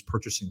don't lose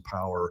purchasing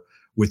power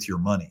with your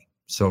money.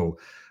 So,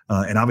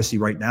 and obviously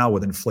right now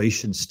with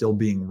inflation still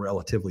being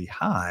relatively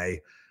high,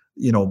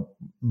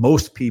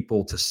 most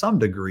people to some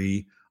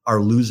degree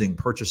are losing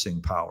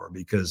purchasing power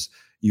because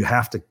you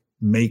have to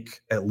make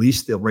at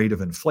least the rate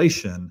of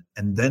inflation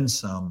and then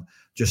some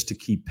just to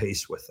keep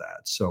pace with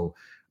that. So,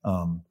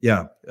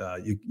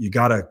 you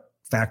got to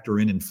factor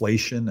in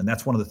inflation. And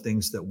that's one of the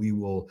things that we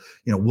will,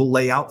 we'll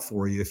lay out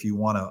for you if you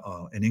want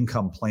an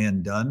income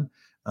plan done.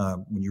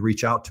 When you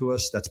reach out to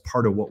us, that's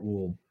part of what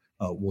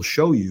we'll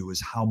show you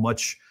is how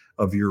much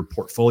of your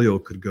portfolio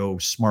could go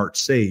smart,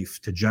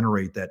 safe to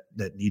generate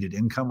that needed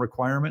income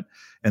requirement,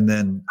 and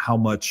then how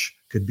much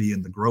could be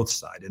in the growth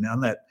side. And on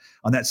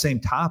that same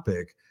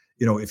topic,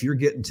 if you're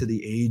getting to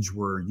the age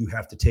where you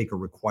have to take a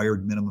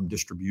required minimum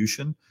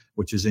distribution,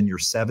 which is in your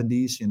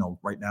 70s,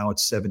 right now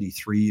it's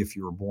 73 if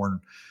you were born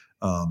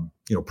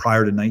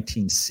prior to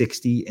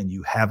 1960 and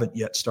you haven't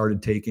yet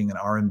started taking an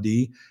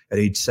RMD, at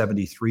age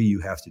 73 you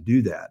have to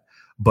do that.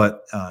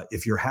 But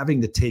if you're having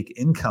to take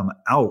income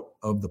out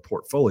of the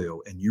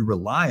portfolio and you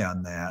rely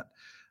on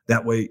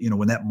that way,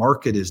 when that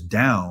market is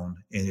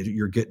down and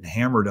you're getting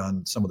hammered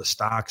on some of the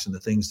stocks and the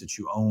things that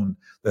you own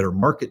that are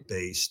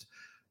market-based,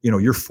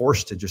 you're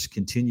forced to just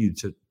continue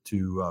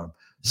to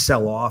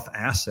sell off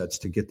assets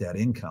to get that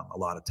income a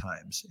lot of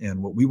times.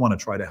 And what we want to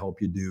try to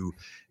help you do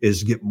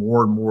is get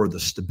more and more of the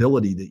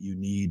stability that you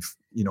need,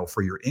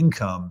 for your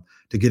income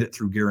to get it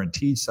through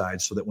guaranteed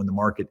side so that when the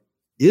market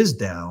is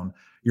down,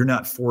 you're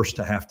not forced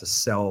to have to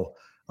sell,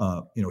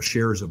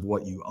 shares of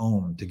what you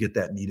own to get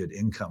that needed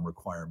income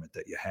requirement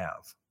that you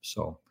have.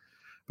 So,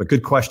 but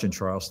good question,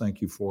 Charles.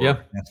 Thank you for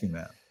asking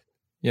that.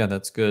 Yeah,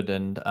 that's good.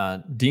 And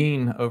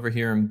Dean over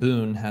here in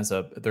Boone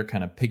they're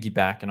kind of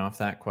piggybacking off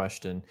that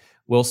question.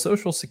 Will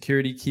Social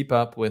Security keep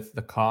up with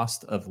the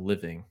cost of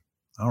living?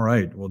 All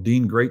right. Well,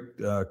 Dean, great.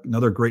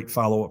 Another great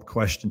follow-up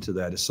question to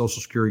that. Is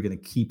Social Security going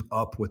to keep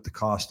up with the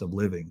cost of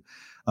living?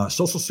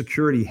 Social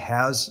Security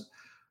has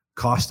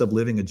cost of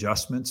living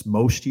adjustments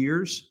most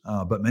years,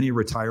 but many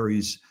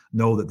retirees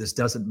know that this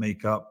doesn't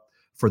make up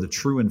for the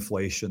true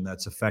inflation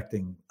that's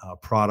affecting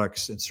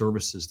products and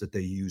services that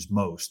they use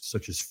most,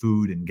 such as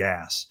food and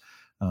gas.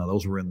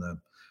 Those were in the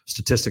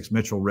statistics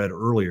Mitchell read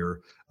earlier.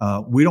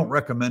 We don't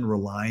recommend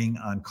relying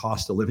on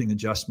cost of living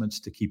adjustments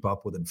to keep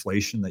up with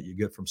inflation that you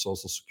get from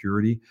Social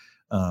Security.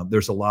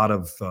 There's a lot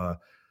of,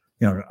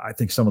 I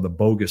think some of the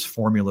bogus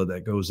formula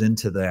that goes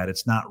into that.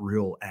 It's not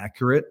real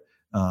accurate.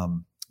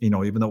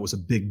 Even though it was a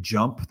big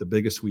jump, the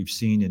biggest we've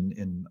seen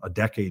in a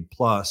decade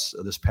plus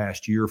this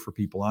past year for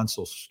people on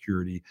Social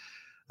Security,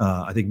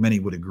 I think many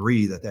would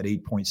agree that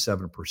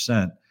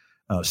 8.7%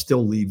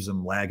 still leaves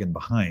them lagging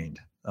behind.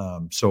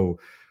 So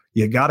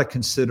you got to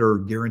consider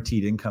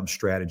guaranteed income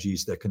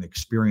strategies that can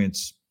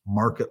experience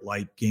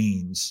market-like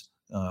gains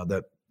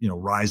that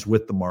rise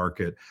with the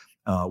market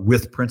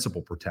with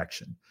principal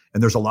protection.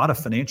 And there's a lot of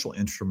financial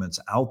instruments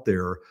out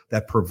there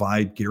that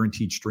provide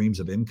guaranteed streams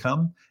of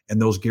income,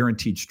 and those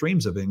guaranteed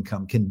streams of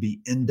income can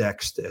be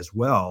indexed as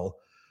well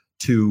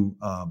to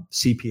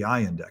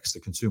CPI index, the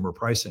Consumer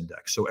Price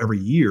Index. So every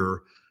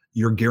year,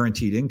 your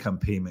guaranteed income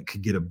payment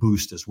could get a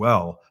boost as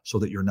well, so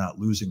that you're not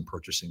losing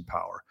purchasing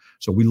power.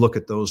 So we look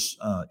at those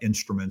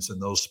instruments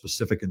and those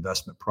specific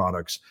investment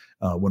products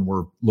when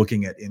we're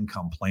looking at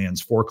income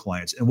plans for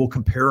clients, and we'll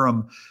compare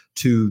them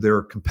to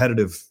their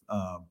competitive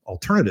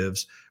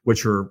alternatives,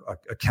 which are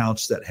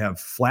accounts that have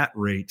flat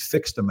rate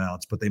fixed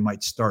amounts, but they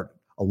might start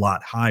a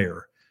lot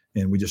higher.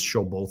 And we just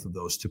show both of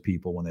those to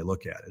people when they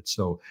look at it.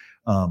 So,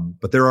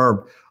 but there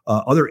are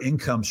other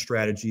income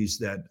strategies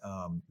that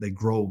they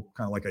grow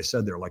kind of like I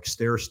said, they're like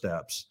stair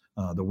steps.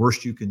 The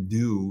worst you can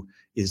do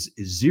is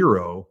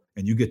zero,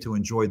 and you get to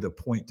enjoy the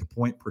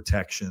point-to-point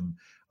protection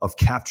of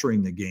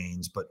capturing the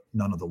gains, but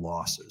none of the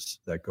losses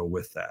that go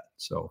with that.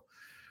 So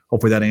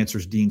hopefully that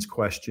answers Dean's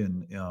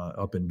question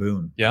up in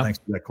Boone. Yeah. Thanks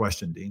for that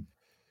question, Dean.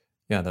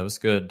 Yeah, that was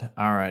good.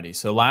 All righty.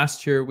 So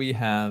last year we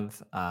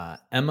have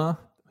Emma,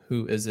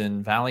 who is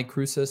in Valley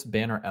Crucis,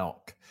 Banner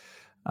Elk.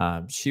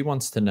 She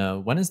wants to know,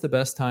 when is the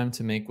best time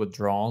to make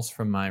withdrawals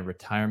from my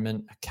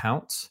retirement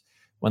accounts?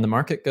 When the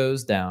market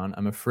goes down,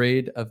 I'm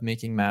afraid of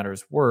making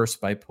matters worse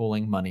by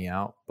pulling money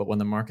out. But when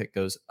the market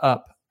goes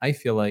up, I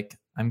feel like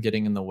I'm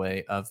getting in the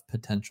way of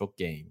potential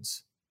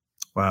gains.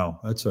 Wow,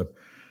 that's a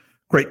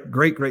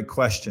great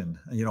question.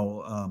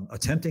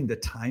 Attempting to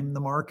time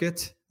the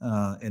market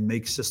and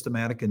make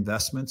systematic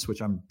investments,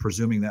 which I'm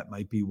presuming that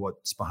might be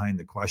what's behind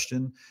the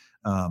question.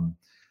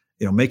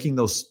 Making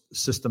those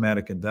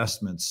systematic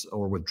investments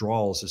or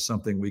withdrawals is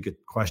something we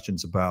get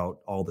questions about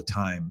all the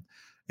time.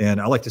 And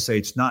I like to say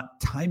it's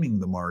not timing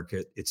the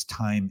market, it's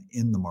time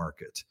in the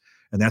market.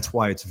 And that's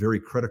why it's very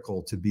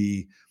critical to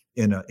be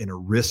in a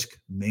risk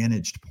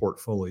managed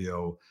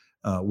portfolio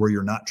where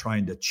you're not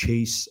trying to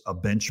chase a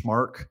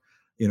benchmark,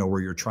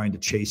 where you're trying to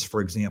chase,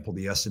 for example,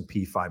 the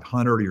S&P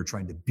 500, or you're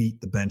trying to beat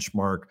the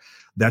benchmark.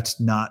 That's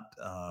not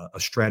a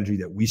strategy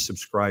that we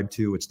subscribe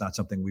to. It's not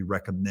something we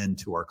recommend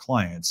to our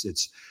clients.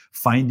 It's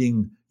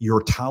finding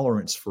your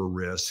tolerance for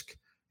risk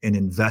and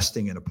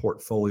investing in a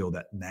portfolio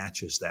that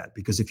matches that.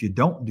 Because if you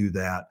don't do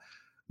that,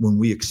 when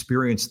we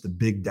experience the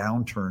big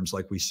downturns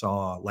like we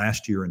saw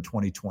last year in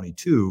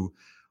 2022,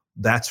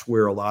 that's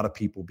where a lot of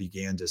people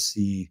began to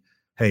see,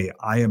 hey,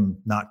 I am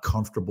not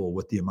comfortable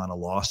with the amount of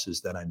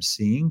losses that I'm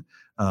seeing.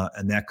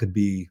 And that could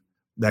be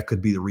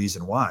the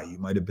reason why. You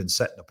might have been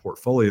set in a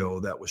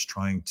portfolio that was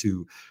trying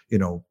to,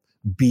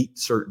 beat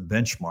certain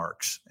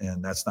benchmarks,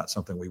 and that's not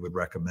something we would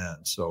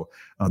recommend. So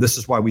this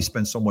is why we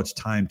spend so much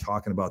time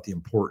talking about the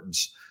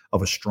importance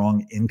of a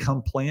strong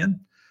income plan.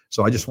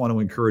 So I just want to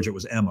encourage, it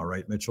was Emma,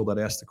 right, Mitchell, that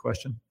asked the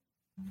question?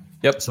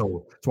 Yep.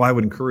 So I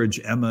would encourage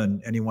Emma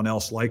and anyone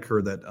else like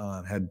her that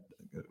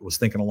was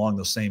thinking along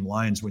those same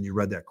lines when you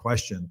read that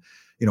question,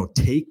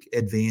 take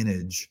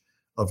advantage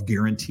of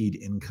guaranteed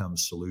income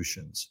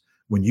solutions.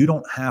 When you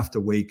don't have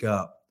to wake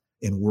up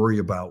and worry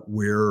about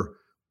where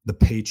the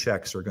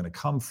paychecks are going to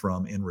come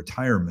from in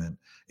retirement,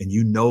 and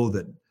you know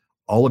that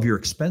all of your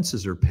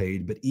expenses are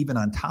paid, but even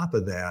on top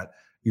of that,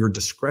 your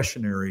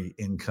discretionary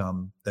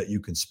income that you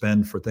can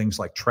spend for things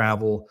like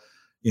travel,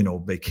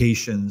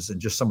 vacations,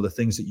 and just some of the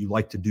things that you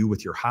like to do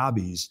with your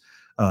hobbies,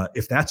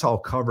 if that's all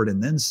covered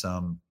and then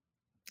some,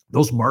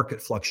 those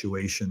market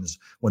fluctuations,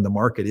 when the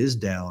market is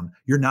down,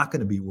 you're not going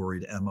to be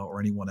worried, Emma, or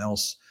anyone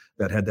else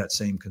that had that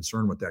same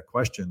concern with that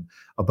question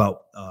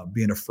about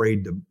being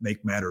afraid to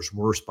make matters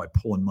worse by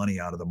pulling money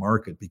out of the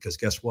market. Because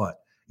guess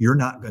what? You're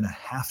not going to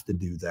have to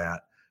do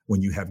that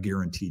when you have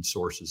guaranteed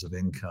sources of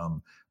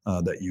income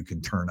that you can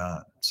turn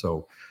on.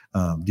 So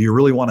do you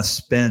really want to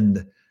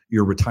spend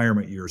your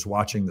retirement years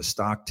watching the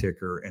stock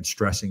ticker and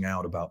stressing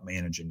out about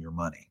managing your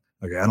money?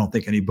 Okay, I don't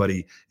think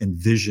anybody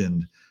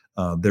envisioned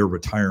their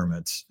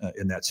retirement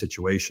in that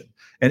situation.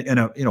 And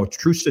a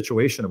true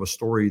situation of a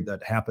story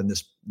that happened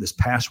this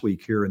past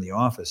week here in the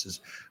office is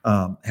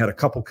had a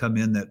couple come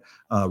in that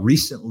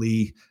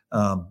recently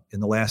in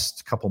the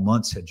last couple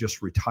months had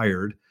just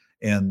retired,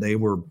 and they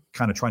were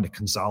kind of trying to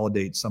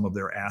consolidate some of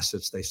their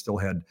assets. They still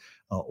had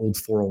old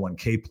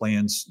 401k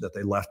plans that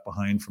they left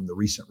behind from the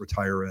recent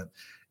retirement.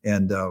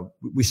 And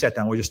we sat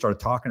down, we just started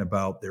talking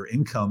about their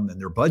income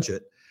and their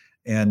budget.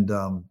 And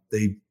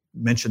they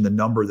mentioned the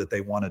number that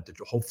they wanted to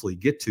hopefully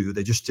get to.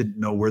 They just didn't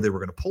know where they were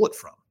going to pull it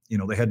from.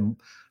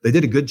 They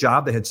did a good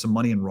job. They had some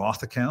money in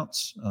Roth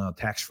accounts,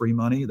 tax-free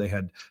money. They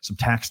had some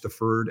tax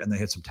deferred, and they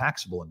had some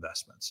taxable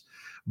investments.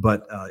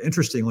 But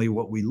interestingly,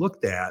 what we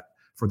looked at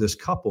for this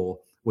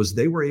couple was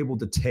they were able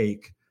to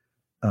take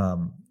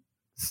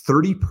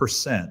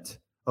 30%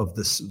 of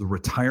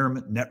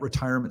the net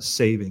retirement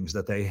savings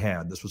that they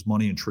had. This was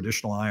money in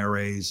traditional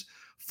IRAs,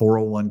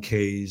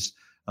 401ks.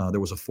 There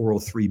was a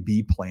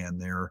 403B plan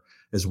there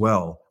as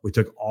well. We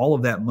took all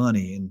of that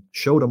money and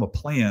showed them a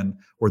plan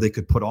where they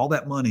could put all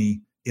that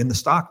money in the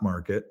stock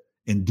market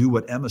and do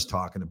what Emma's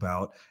talking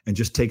about and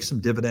just take some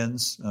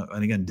dividends.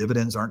 And again,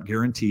 dividends aren't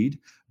guaranteed,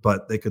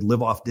 but they could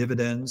live off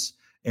dividends.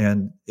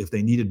 And if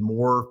they needed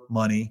more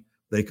money,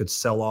 they could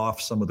sell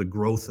off some of the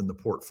growth in the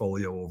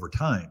portfolio over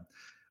time.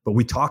 But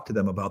we talked to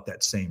them about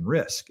that same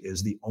risk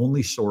is the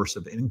only source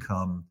of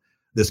income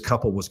this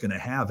couple was going to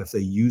have if they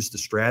used the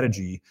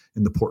strategy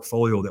in the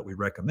portfolio that we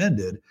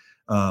recommended.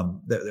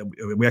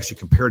 That we actually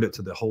compared it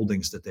to the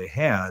holdings that they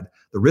had.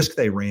 The risk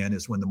they ran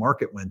is when the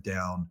market went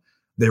down,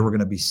 they were going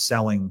to be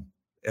selling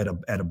at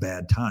a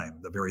bad time,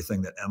 the very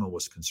thing that Emma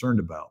was concerned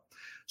about.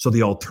 So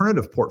the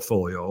alternative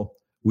portfolio,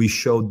 we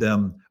showed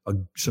them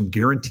some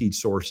guaranteed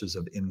sources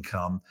of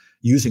income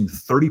using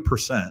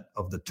 30%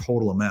 of the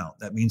total amount.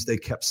 That means they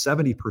kept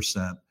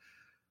 70%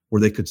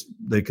 where they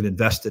could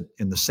invest it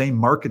in the same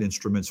market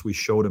instruments we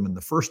showed them in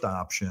the first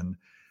option.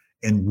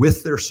 And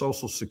with their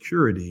Social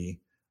Security,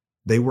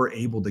 they were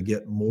able to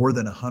get more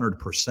than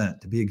 100%.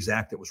 To be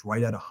exact, it was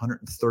right at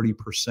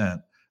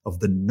 130% of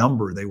the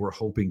number they were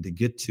hoping to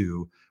get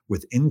to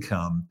with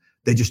income.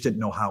 They just didn't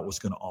know how it was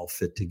going to all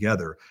fit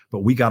together. But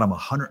we got them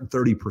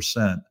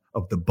 130%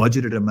 of the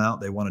budgeted amount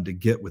they wanted to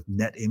get with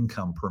net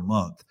income per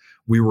month.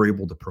 We were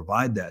able to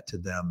provide that to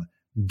them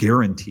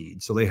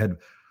guaranteed. So they had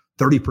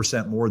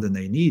 30% more than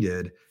they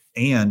needed.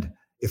 And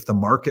if the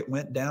market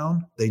went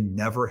down, they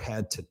never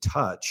had to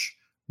touch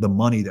the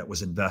money that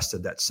was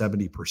invested, that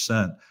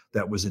 70%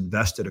 that was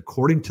invested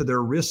according to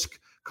their risk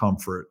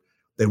comfort.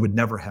 They would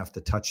never have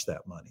to touch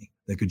that money.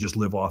 They could just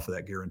live off of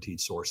that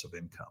guaranteed source of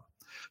income.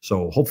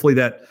 So hopefully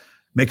that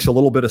makes a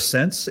little bit of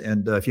sense.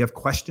 And if you have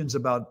questions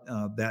about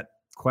that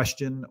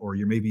question, or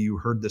maybe you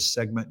heard this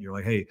segment and you're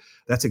like, hey,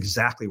 that's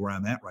exactly where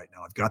I'm at right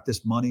now. I've got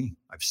this money,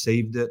 I've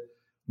saved it.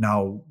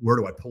 Now, where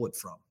do I pull it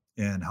from?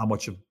 And how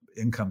much of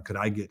income could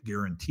I get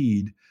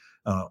guaranteed?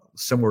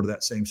 Similar to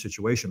that same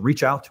situation,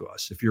 reach out to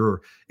us. If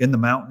you're in the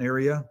mountain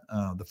area,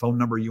 the phone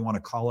number you want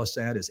to call us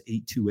at is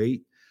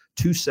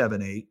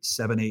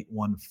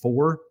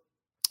 828-278-7814.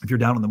 If you're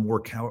down in the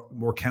Moore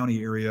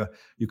County area,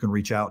 you can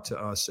reach out to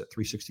us at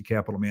 360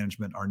 Capital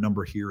Management. Our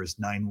number here is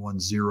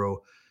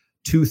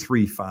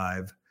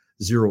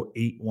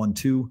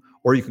 910-235-0812,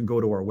 or you can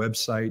go to our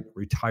website,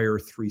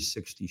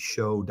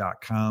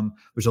 retire360show.com.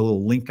 There's a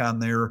little link on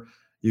there.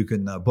 You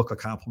can book a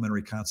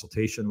complimentary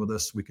consultation with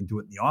us. We can do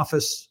it in the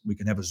office. We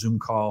can have a Zoom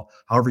call,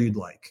 however you'd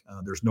like.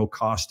 There's no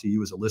cost to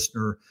you as a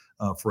listener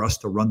for us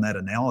to run that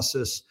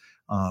analysis,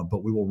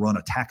 but we will run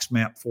a tax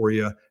map for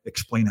you,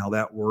 explain how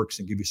that works,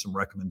 and give you some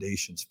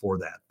recommendations for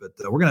that. But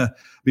we're going to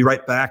be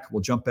right back.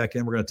 We'll jump back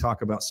in. We're going to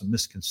talk about some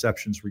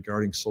misconceptions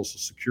regarding Social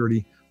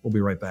Security. We'll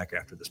be right back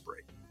after this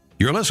break.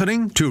 You're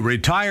listening to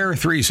Retire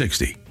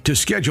 360. To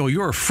schedule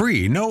your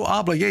free,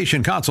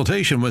 no-obligation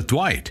consultation with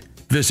Dwight,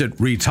 visit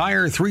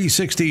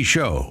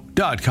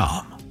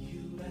retire360show.com.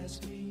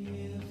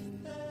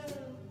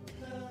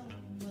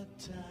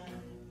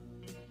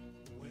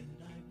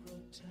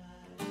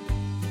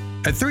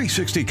 At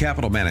 360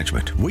 Capital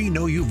Management, we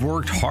know you've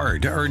worked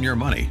hard to earn your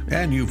money,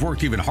 and you've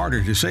worked even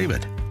harder to save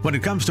it. When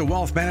it comes to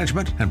wealth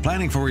management and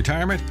planning for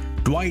retirement,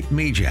 Dwight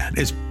Mejan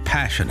is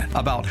passionate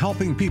about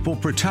helping people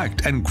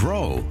protect and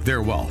grow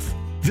their wealth.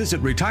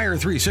 Visit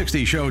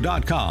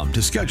retire360show.com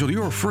to schedule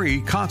your free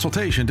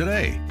consultation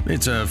today.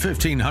 It's a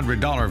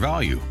 $1,500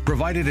 value,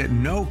 provided at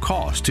no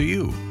cost to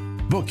you.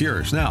 Book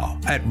yours now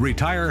at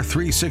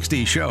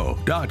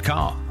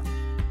retire360show.com.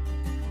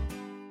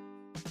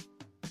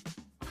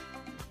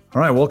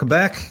 All right, welcome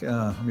back.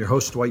 I'm your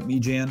host, Dwight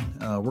Mejan.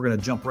 We're going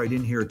to jump right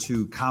in here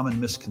to common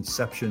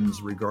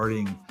misconceptions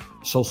regarding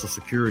Social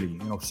Security.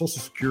 Social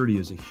Security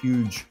is a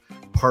huge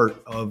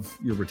part of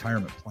your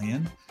retirement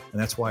plan, and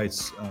that's why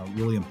it's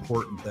really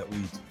important that we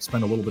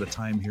spend a little bit of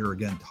time here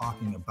again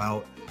talking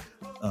about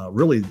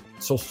really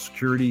Social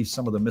Security,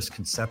 some of the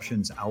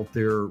misconceptions out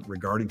there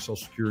regarding Social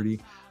Security,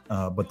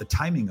 but the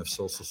timing of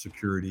Social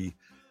Security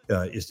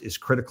is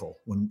critical.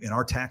 When in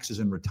our Taxes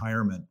and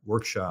Retirement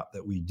workshop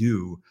that we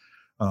do,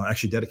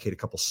 actually dedicate a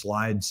couple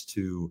slides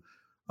to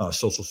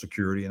Social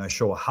Security, and I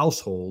show a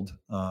household,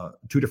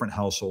 two different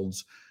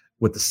households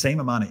with the same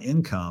amount of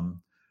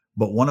income,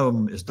 but one of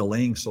them is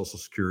delaying Social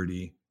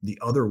Security. The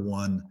other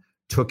one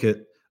took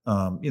it,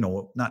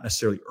 not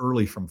necessarily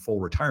early from full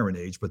retirement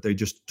age, but they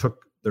just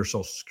took their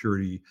Social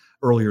Security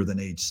earlier than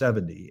age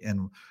 70.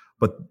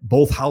 But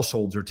both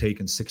households are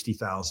taking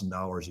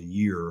 $60,000 a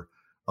year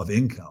of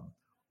income.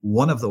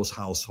 One of those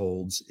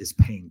households is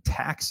paying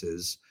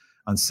taxes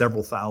on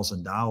several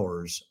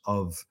 $1,000s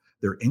of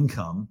their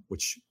income,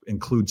 which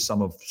includes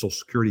some of Social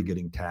Security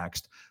getting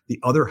taxed. The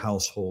other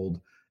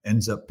household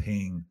ends up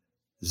paying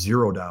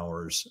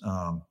 $0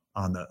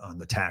 on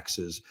the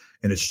taxes,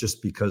 and it's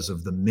just because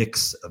of the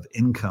mix of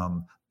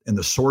income and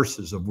the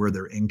sources of where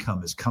their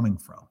income is coming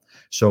from.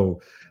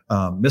 So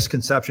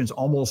misconceptions,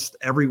 almost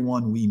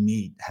everyone we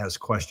meet has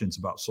questions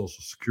about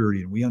Social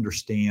Security, and we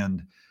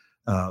understand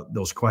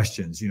those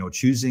questions.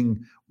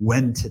 Choosing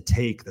when to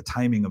take the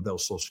timing of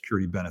those Social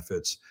Security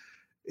benefits,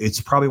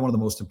 it's probably one of the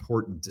most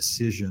important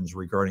decisions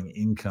regarding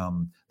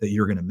income that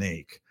you're going to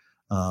make.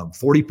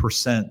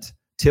 40%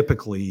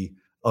 typically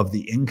of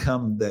the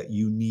income that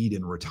you need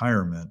in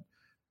retirement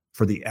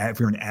if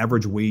you're an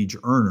average wage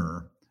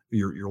earner,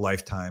 your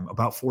lifetime,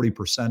 about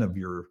 40% of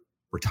your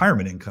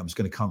retirement income is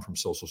going to come from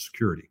Social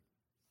Security.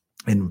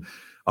 And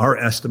our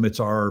estimates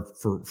are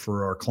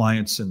for our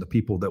clients and the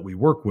people that we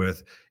work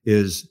with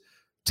is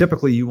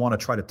typically you want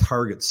to try to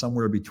target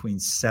somewhere between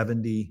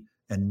 70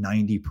 and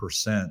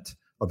 90%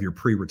 of your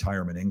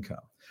pre-retirement income.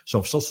 So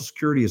if Social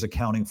Security is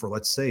accounting for,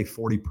 let's say,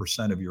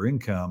 40% of your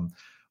income,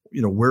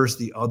 where's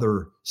the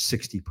other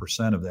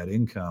 60% of that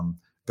income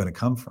going to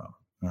come from?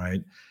 All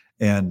right.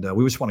 And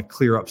we just want to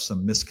clear up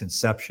some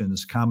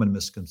common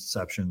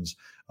misconceptions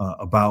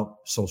about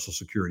Social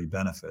Security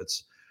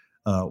benefits.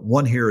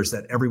 One here is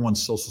that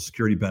everyone's Social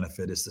Security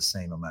benefit is the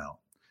same amount.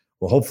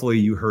 Well, hopefully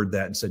you heard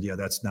that and said, yeah,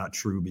 that's not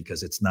true,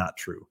 because it's not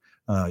true.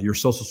 Your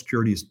Social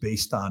Security is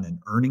based on an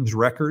earnings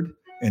record,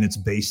 and it's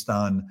based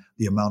on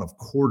the amount of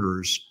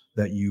quarters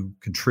that you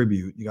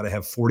contribute. You got to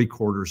have 40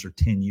 quarters or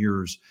 10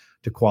 years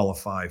to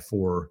qualify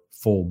for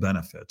full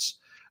benefits.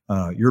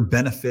 Your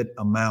benefit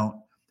amount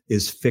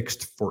is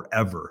fixed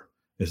forever.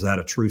 Is that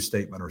a true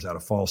statement or is that a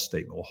false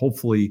statement? Well,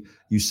 hopefully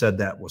you said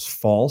that was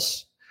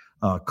false.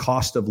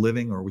 Cost of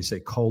living, or we say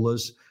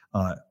COLAs,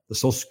 the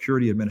Social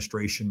Security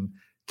Administration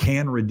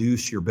can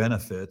reduce your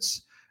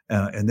benefits,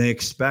 and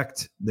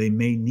they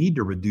may need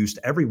to reduce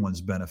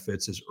everyone's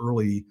benefits as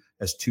early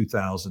as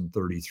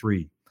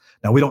 2033.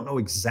 Now, we don't know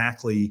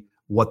exactly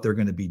what they're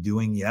going to be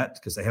doing yet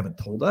because they haven't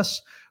told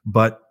us,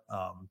 but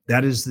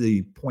that is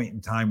the point in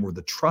time where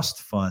the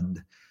trust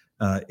fund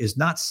is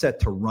not set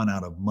to run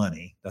out of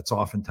money. That's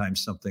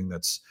oftentimes something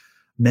that's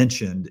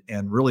mentioned.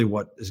 And really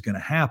what is going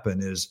to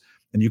happen is,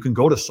 and you can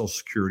go to Social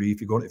Security,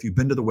 if you've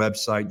been to the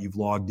website, you've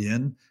logged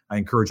in, I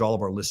encourage all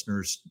of our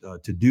listeners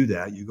to do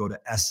that. You go to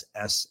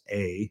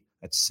SSA,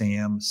 that's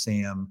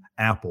Sam,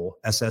 Apple,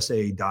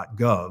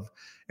 SSA.gov,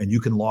 and you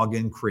can log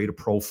in, create a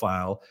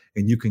profile,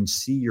 and you can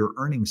see your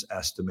earnings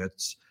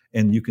estimates,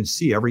 and you can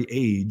see every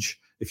age.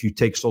 If you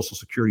take Social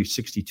Security,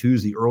 62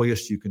 is the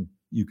earliest you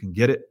can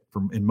get it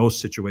from in most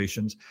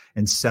situations,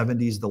 and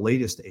 70 is the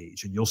latest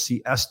age. And you'll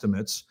see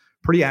estimates,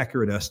 pretty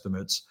accurate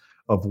estimates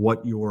of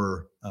what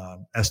your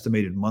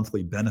estimated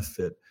monthly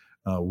benefit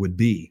would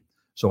be.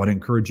 So I'd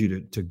encourage you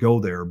to go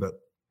there. But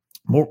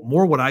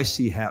more what I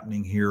see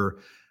happening here,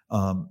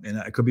 and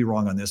I could be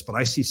wrong on this, but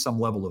I see some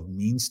level of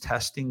means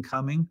testing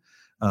coming.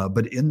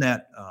 But in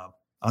that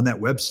on that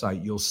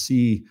website, you'll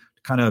see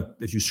kind of,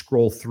 if you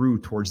scroll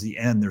through towards the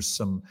end, there's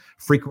some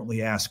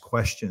frequently asked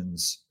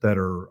questions that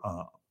are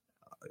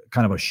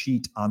kind of a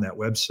sheet on that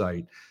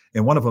website.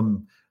 And one of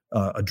them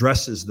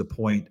addresses the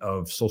point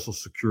of Social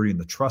Security and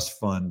the trust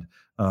fund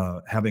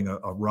having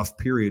a rough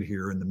period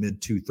here in the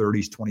mid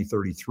 2030s,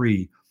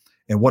 2033.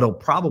 And what'll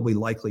probably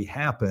likely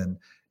happen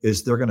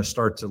is they're going to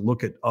start to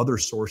look at other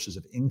sources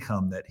of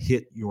income that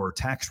hit your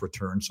tax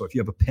return. So if you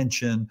have a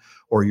pension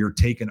or you're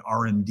taking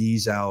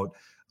RMDs out,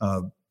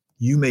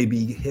 you may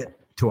be hit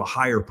to a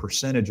higher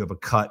percentage of a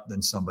cut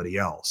than somebody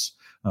else.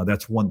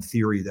 That's one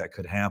theory that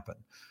could happen.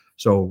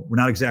 So we're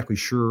not exactly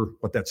sure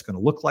what that's going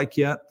to look like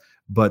yet,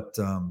 but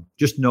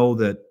just know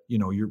that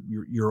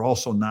you're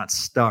also not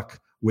stuck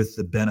with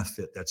the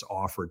benefit that's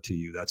offered to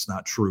you. That's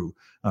not true.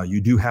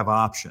 You do have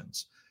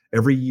options.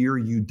 Every year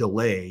you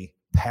delay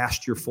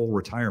past your full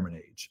retirement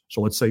age.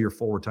 So let's say your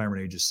full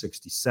retirement age is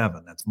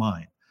 67. That's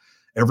mine.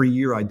 Every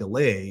year I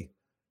delay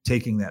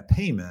taking that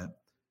payment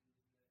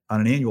on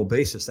an annual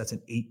basis, that's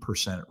an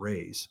 8%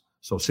 raise.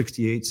 So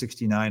 68,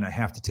 69, I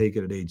have to take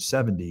it at age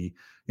 70.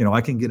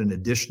 I can get an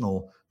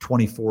additional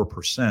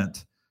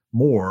 24%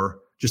 more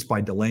just by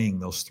delaying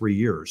those 3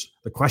 years.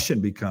 The question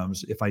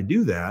becomes, if I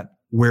do that,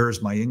 where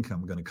is my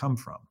income going to come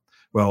from?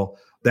 Well,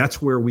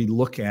 that's where we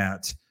look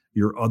at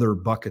your other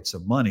buckets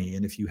of money.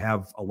 And if you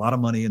have a lot of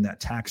money in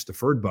that tax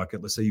deferred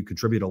bucket, let's say you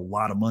contribute a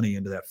lot of money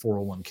into that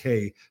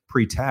 401k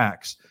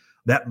pre-tax,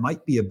 that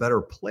might be a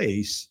better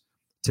place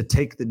to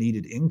take the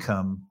needed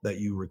income that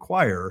you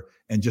require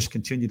and just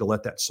continue to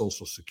let that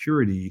Social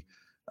Security,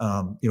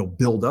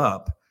 build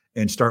up.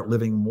 and start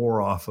living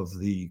more off of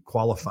the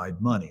qualified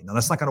money. Now,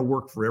 that's not going to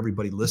work for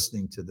everybody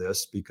listening to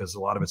this, because a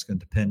lot of it's going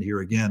to depend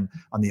here again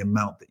on the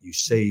amount that you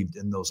saved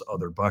in those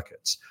other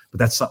buckets. But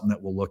that's something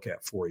that we'll look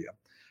at for you.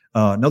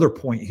 Another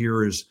point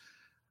here is,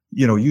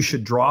 you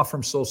should draw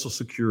from Social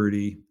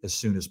Security as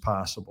soon as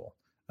possible.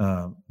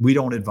 We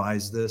don't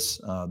advise this.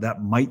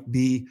 That might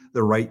be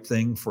the right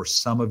thing for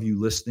some of you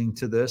listening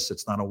to this.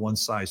 It's not a one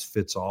size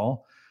fits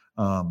all.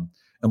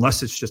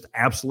 Unless it's just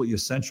absolutely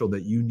essential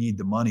that you need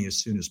the money as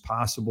soon as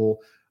possible.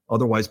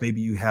 Otherwise,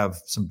 maybe you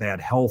have some bad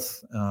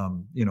health,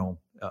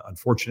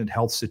 unfortunate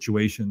health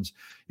situations.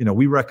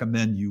 We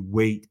recommend you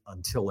wait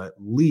until at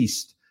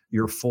least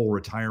your full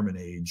retirement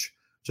age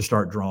to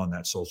start drawing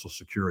that Social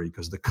Security,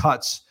 because the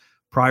cuts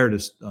prior to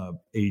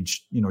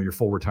age, your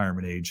full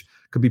retirement age,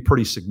 could be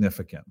pretty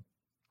significant.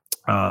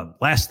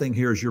 Last thing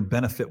here is your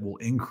benefit will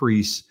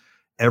increase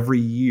every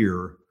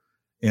year.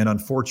 And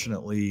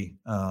unfortunately,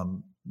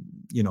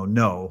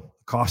 no,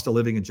 cost of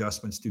living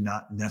adjustments do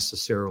not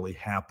necessarily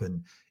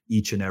happen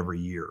each and every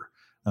year.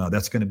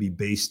 That's going to be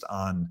based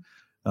on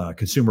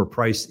consumer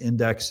price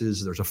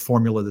indexes. There's a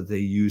formula that they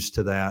use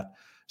to that.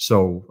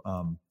 So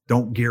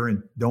don't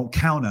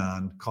count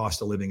on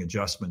cost of living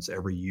adjustments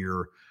every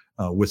year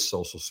with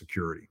Social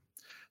Security.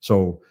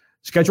 So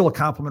schedule a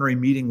complimentary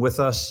meeting with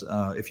us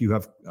if you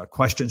have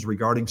questions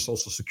regarding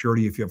Social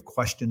Security, if you have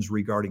questions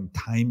regarding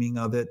timing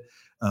of it.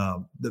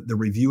 The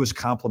review is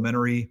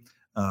complimentary.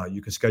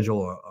 You can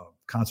schedule a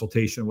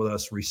consultation with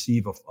us,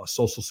 receive a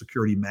Social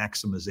Security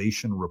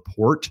maximization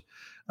report.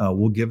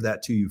 We'll give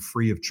that to you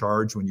free of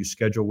charge when you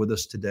schedule with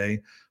us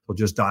today. We'll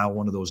just dial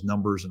one of those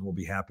numbers and we'll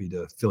be happy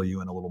to fill you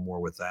in a little more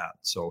with that.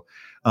 So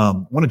I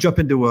want to jump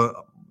into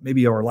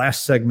maybe our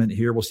last segment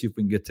here. We'll see if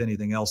we can get to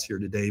anything else here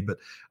today, but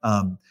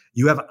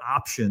you have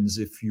options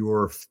if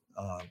you're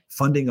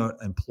funding an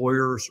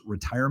employer's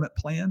retirement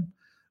plan.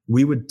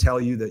 We would tell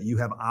you that you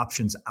have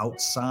options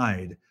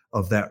outside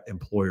of that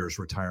employer's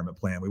retirement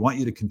plan. We want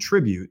you to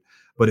contribute,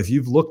 but if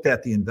you've looked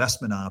at the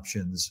investment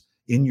options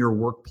in your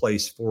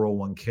workplace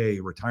 401k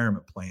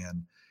retirement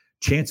plan,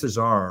 chances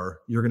are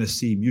you're going to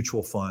see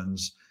mutual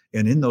funds,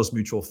 and in those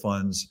mutual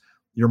funds,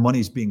 your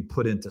money's being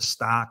put into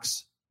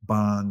stocks,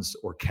 bonds,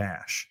 or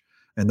cash.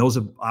 And those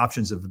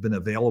options have been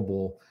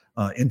available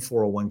in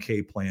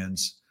 401k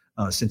plans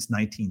since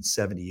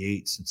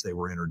 1978, since they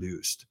were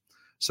introduced.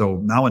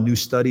 So now a new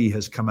study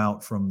has come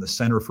out from the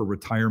Center for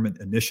Retirement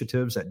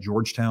Initiatives at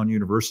Georgetown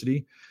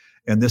University.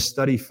 And this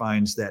study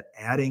finds that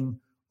adding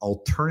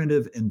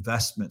alternative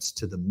investments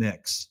to the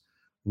mix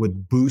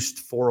would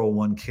boost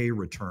 401k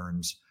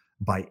returns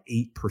by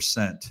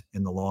 8%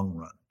 in the long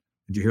run.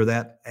 Did you hear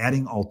that?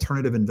 Adding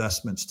alternative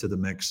investments to the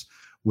mix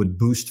would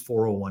boost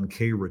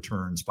 401k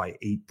returns by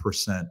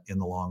 8% in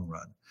the long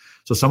run.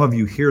 So some of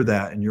you hear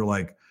that and you're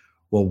like,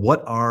 well,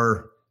 what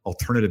are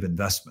alternative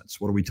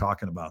investments? What are we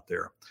talking about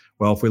there?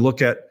 Well, if we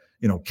look at,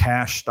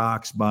 cash,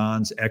 stocks,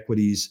 bonds,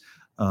 equities,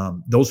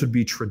 those would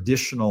be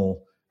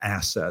traditional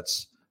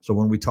assets. So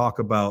when we talk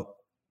about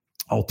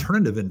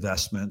alternative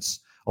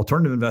investments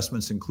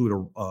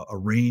include a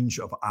range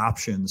of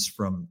options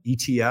from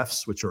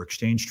ETFs, which are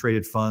exchange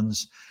traded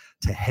funds,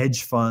 to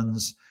hedge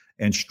funds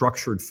and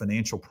structured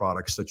financial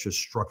products such as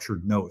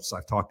structured notes.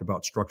 I've talked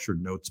about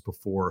structured notes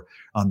before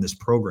on this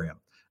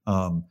program.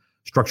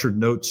 Structured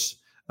notes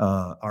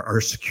are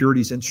a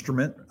securities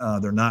instrument.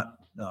 They're not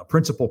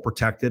principal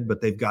protected,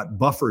 but they've got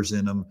buffers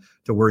in them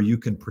to where you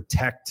can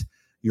protect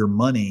your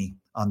money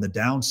on the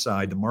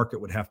downside. The market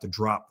would have to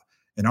drop,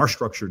 in our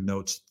structured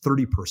notes,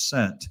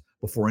 30%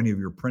 before any of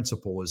your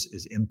principal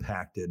is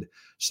impacted.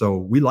 So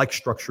we like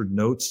structured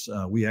notes.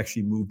 We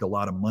actually moved a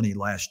lot of money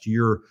last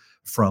year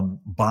from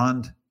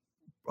bond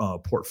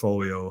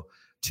portfolio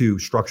to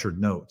structured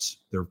notes.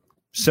 They're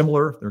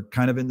similar. They're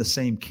kind of in the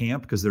same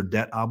camp because they're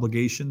debt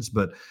obligations.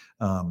 But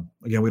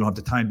again, we don't have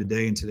the time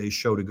today in today's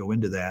show to go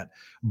into that.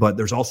 But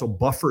there's also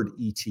buffered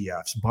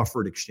ETFs,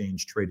 buffered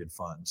exchange traded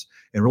funds.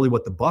 And really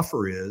what the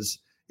buffer is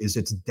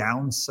it's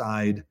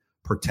downside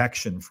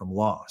protection from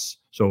loss.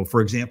 So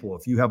for example,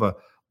 if you have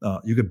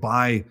you could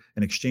buy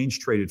an exchange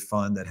traded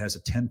fund that has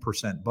a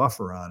 10%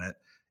 buffer on it.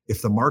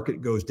 If the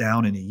market goes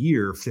down in a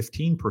year,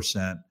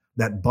 15%,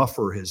 that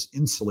buffer has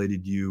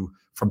insulated you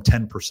from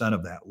 10%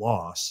 of that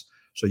loss.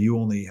 So you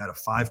only had a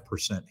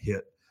 5%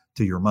 hit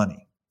to your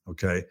money.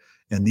 Okay.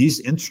 And these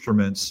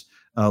instruments,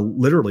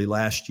 literally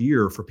last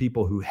year, for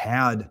people who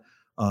had,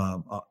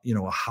 a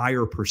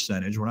higher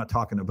percentage, we're not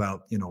talking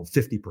about,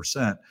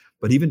 50%,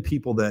 but even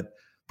people that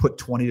put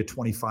 20 to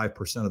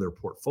 25% of their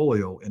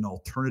portfolio in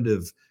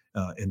alternative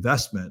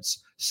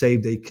investments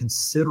saved a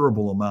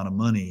considerable amount of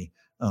money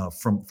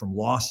from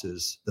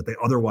losses that they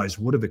otherwise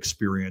would have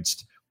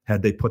experienced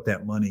had they put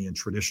that money in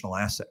traditional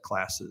asset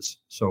classes.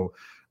 So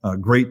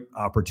great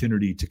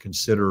opportunity to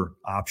consider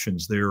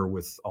options there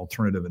with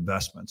alternative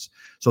investments.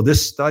 So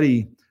this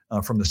study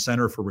from the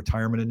Center for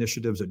Retirement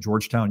Initiatives at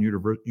Georgetown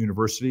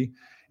University,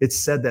 it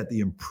said that the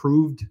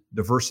improved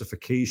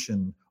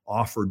diversification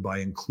offered by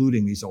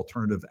including these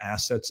alternative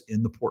assets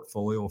in the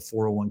portfolio of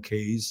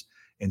 401ks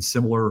and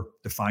similar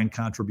defined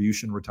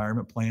contribution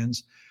retirement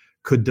plans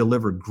could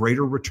deliver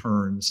greater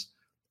returns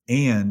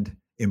and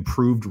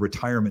improved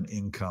retirement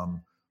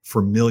income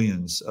for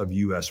millions of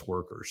U.S.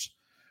 workers.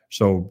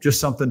 So just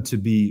something to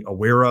be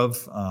aware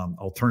of,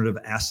 alternative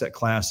asset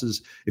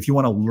classes. If you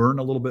want to learn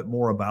a little bit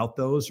more about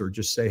those, or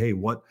just say, hey,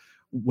 what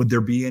would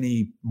there be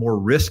any more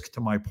risk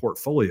to my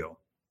portfolio?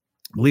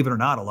 Believe it or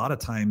not, a lot of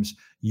times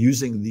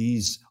using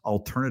these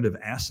alternative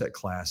asset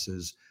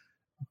classes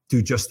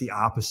do just the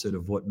opposite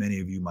of what many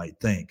of you might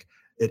think.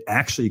 It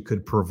actually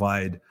could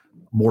provide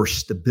more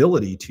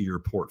stability to your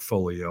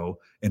portfolio,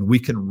 and we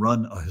can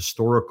run a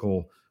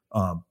historical,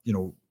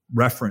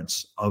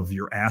 reference of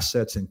your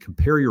assets and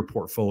compare your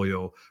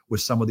portfolio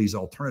with some of these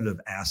alternative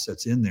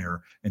assets in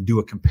there and do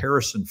a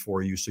comparison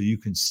for you so you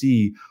can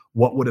see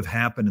what would have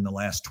happened in the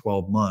last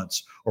 12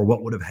 months or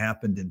what would have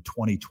happened in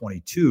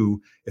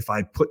 2022 if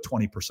I put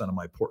 20% of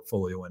my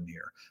portfolio in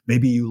here.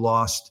 Maybe you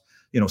lost,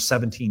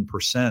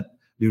 17%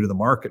 due to the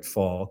market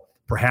fall.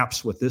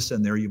 Perhaps with this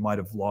in there, you might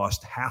have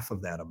lost half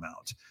of that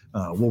amount.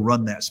 We'll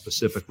run that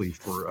specifically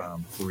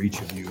for each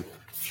of you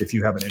if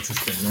you have an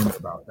interest in learning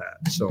about that.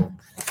 So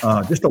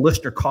just a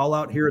listener call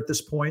out here at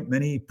this point.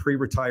 Many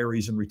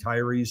pre-retirees and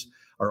retirees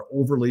are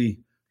overly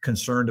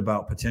concerned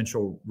about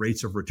potential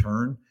rates of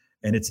return,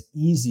 and it's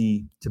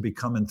easy to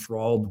become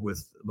enthralled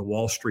with the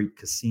Wall Street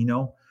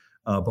casino.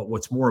 But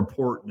what's more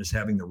important is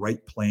having the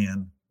right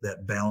plan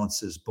that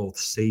balances both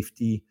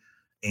safety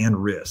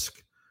and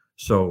risk.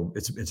 So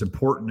it's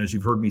important, as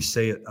you've heard me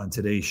say it on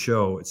today's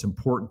show, it's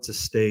important to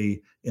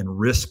stay in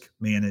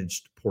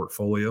risk-managed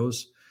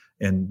portfolios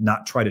and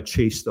not try to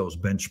chase those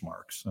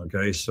benchmarks,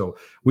 okay? So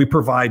we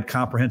provide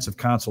comprehensive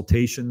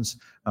consultations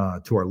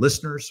to our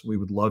listeners. We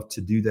would love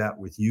to do that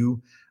with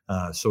you.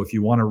 So if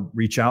you want to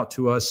reach out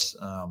to us,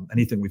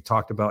 anything we've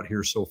talked about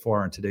here so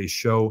far on today's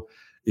show,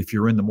 if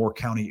you're in the Moore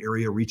County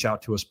area, reach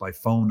out to us by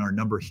phone. Our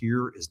number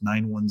here is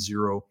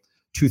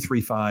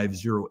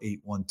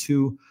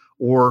 910-235-0812.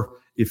 Or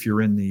if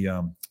you're in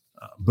the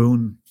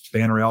Boone,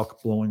 Banner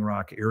Elk, Blowing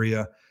Rock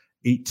area,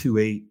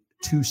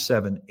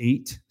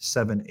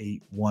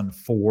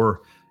 828-278-7814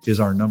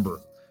 is our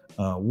number.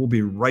 We'll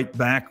be right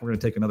back. We're going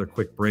to take another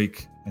quick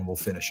break and we'll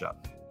finish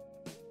up.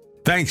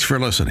 Thanks for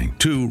listening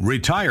to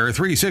Retire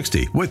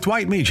 360 with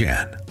Dwight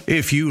Mejan.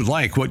 If you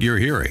like what you're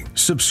hearing,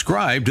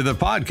 subscribe to the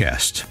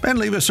podcast and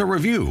leave us a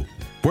review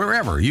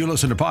wherever you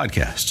listen to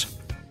podcasts.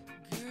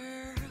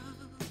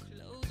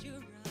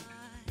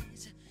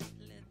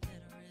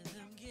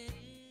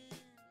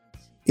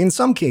 In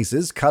some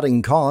cases,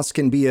 cutting costs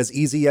can be as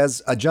easy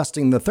as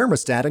adjusting the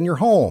thermostat in your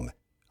home.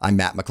 I'm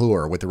Matt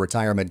McClure with the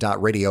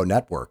Retirement.Radio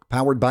Network,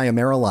 powered by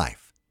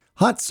AmeriLife.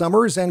 Hot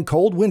summers and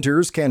cold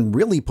winters can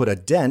really put a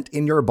dent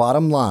in your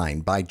bottom line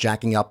by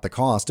jacking up the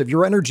cost of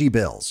your energy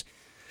bills.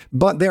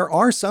 But there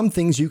are some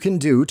things you can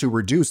do to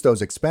reduce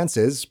those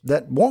expenses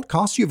that won't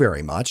cost you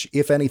very much,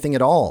 if anything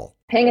at all.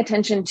 Paying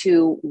attention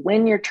to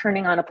when you're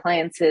turning on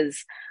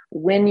appliances,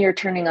 when you're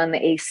turning on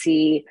the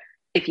AC.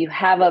 If you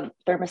have a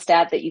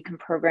thermostat that you can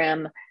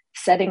program,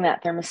 setting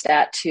that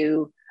thermostat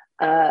to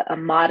a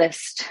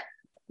modest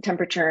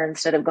temperature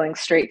instead of going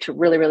straight to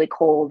really, really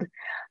cold.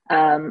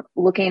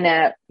 Looking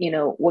at,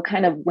 what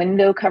kind of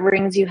window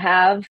coverings you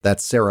have.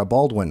 That's Sarah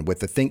Baldwin with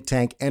the think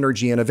tank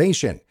Energy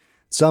Innovation.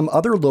 Some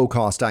other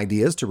low-cost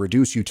ideas to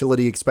reduce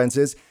utility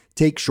expenses: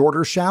 take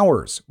shorter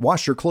showers,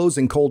 wash your clothes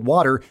in cold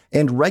water,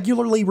 and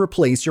regularly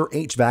replace your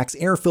HVAC's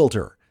air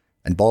filter.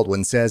 And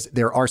Baldwin says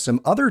there are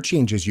some other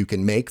changes you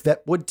can make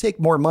that would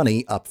take more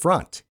money up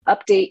front.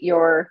 Update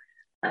your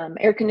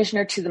air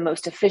conditioner to the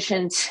most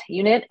efficient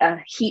unit. A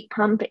heat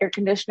pump air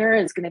conditioner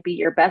is going to be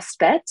your best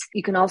bet.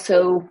 You can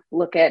also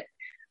look at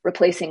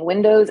replacing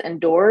windows and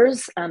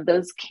doors.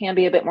 Those can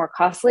be a bit more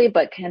costly,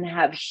 but can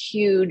have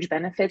huge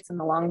benefits in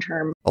the long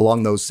term.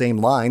 Along those same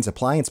lines,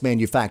 appliance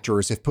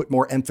manufacturers have put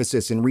more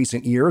emphasis in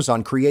recent years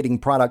on creating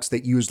products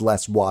that use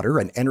less water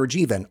and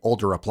energy than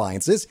older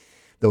appliances.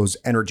 Those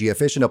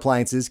energy-efficient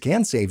appliances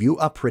can save you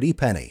a pretty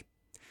penny.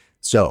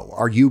 So,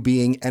 are you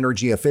being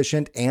energy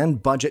efficient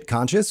and budget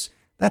conscious?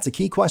 That's a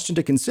key question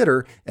to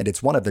consider, and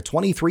it's one of the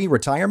 23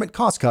 retirement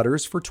cost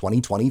cutters for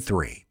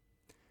 2023.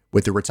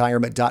 With the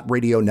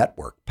Retirement.Radio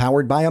Network,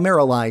 powered by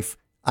AmeriLife,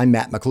 I'm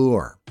Matt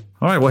McClure.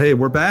 All right, well, hey,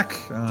 we're back.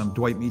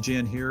 Dwight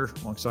Mejan here,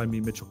 alongside me,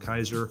 Mitchell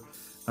Kaiser.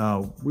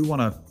 We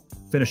want to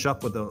finish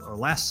up with our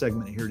last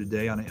segment here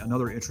today on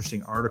another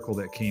interesting article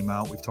that came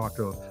out. We've talked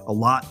a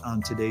lot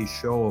on today's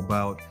show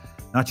about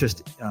not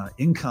just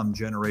income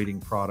generating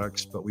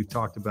products, but we've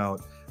talked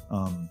about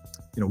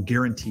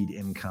guaranteed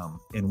income.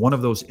 And one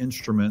of those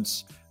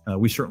instruments,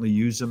 we certainly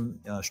use them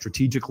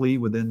strategically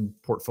within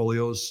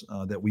portfolios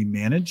that we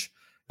manage,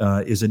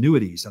 is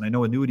annuities. And I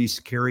know annuities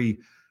carry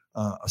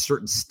a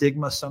certain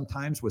stigma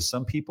sometimes with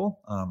some people.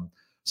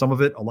 Some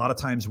of it, a lot of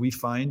times we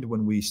find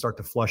when we start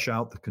to flush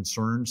out the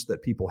concerns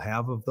that people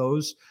have of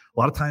those, a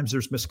lot of times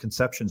there's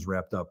misconceptions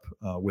wrapped up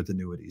with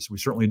annuities. We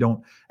certainly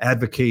don't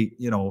advocate,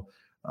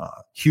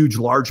 huge,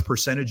 large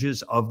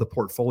percentages of the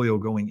portfolio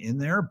going in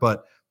there,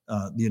 but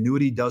the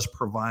annuity does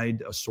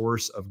provide a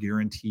source of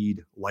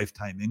guaranteed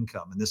lifetime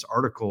income. And this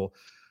article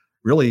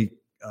really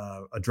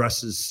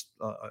addresses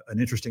an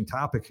interesting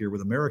topic here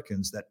with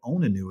Americans that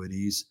own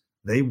annuities.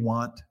 They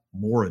want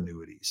more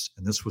annuities.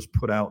 And this was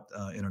put out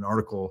in an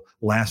article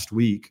last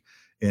week.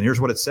 And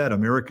here's what it said: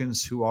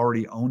 Americans who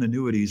already own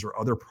annuities or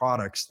other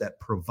products that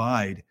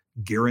provide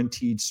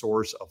guaranteed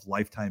source of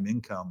lifetime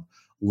income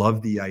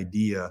love the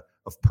idea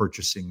of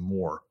purchasing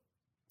more.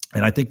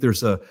 And I think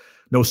there's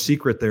no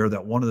secret there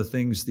that one of the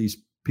things these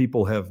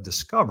people have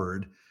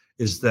discovered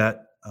is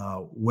that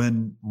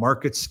when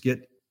markets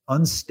get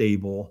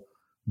unstable,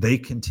 they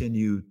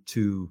continue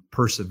to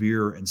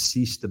persevere and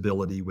see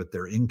stability with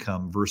their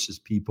income versus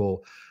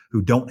people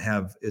who don't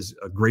have as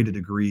a great a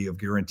degree of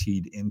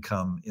guaranteed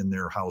income in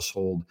their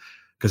household,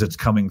 because it's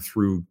coming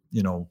through,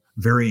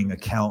 varying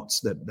accounts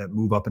that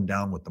move up and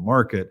down with the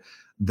market.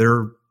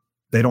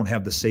 They don't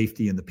have the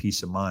safety and the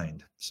peace of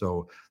mind.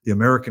 So the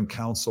American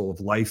Council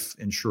of Life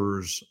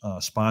Insurers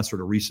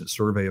sponsored a recent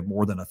survey of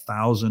more than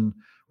 1,000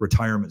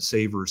 retirement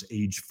savers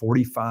aged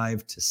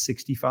 45 to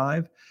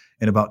 65.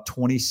 And about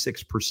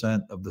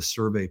 26% of the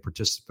survey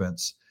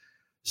participants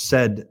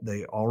said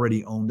they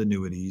already owned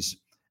annuities.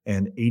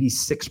 And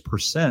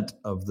 86%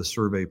 of the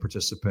survey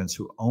participants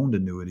who owned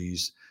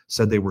annuities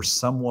said they were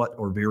somewhat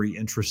or very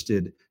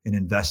interested in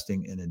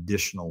investing in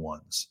additional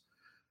ones.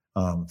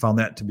 Found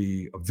that to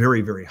be a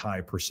very, very high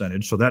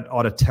percentage. So that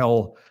ought to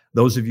tell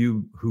those of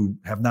you who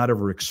have not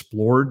ever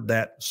explored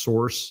that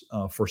source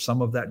for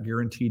some of that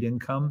guaranteed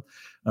income.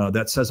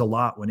 That says a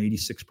lot when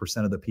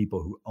 86% of the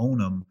people who own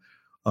them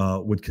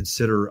would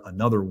consider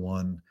another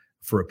one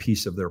for a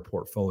piece of their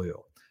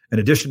portfolio. In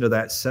addition to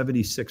that,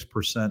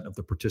 76% of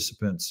the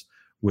participants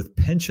with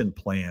pension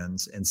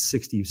plans and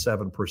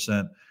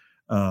 67%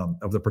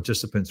 of the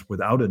participants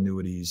without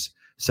annuities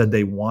said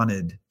they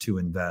wanted to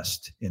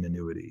invest in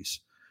annuities.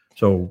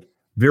 So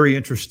very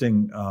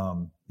interesting,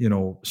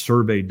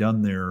 survey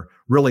done there,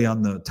 really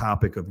on the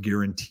topic of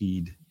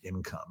guaranteed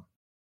income.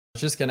 I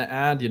was just going to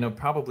add,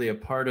 probably a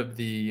part of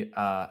the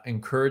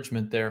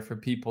encouragement there for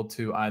people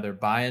to either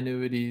buy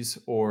annuities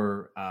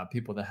or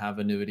people that have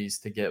annuities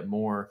to get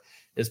more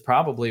is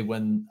probably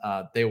when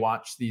they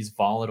watch these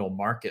volatile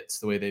markets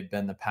the way they've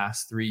been the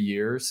past 3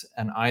 years,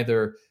 and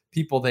either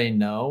people they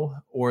know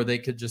or they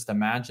could just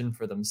imagine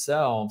for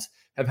themselves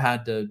have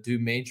had to do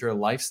major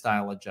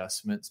lifestyle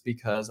adjustments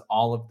because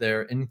all of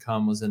their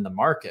income was in the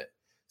market.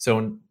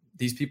 So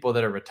these people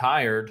that are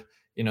retired,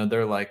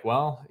 they're like,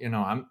 well,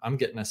 I'm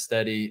getting a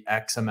steady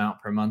X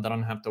amount per month. I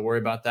don't have to worry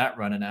about that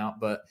running out.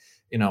 But,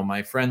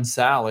 my friend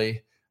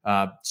Sally,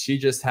 she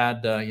just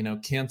had to,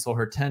 cancel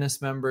her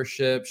tennis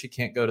membership. She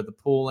can't go to the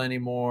pool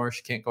anymore.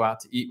 She can't go out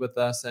to eat with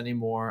us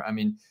anymore. I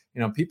mean,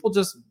 people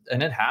just,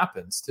 and it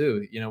happens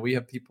too. We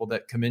have people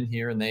that come in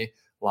here and they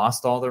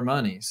lost all their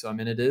money. So, I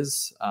mean, it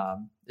is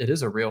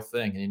a real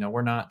thing. And,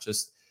 we're not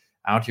just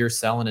out here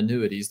selling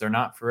annuities. They're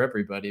not for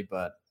everybody.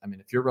 But I mean,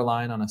 if you're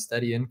relying on a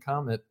steady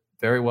income, it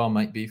very well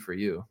might be for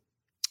you.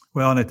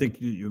 Well, and I think,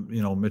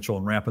 Mitchell,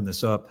 in wrapping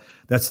this up,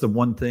 that's the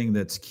one thing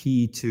that's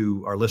key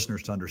to our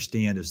listeners to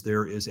understand is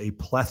there is a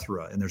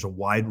plethora and there's a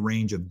wide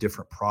range of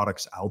different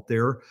products out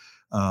there.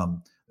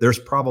 There's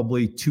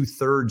probably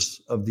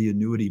 2/3 of the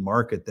annuity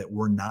market that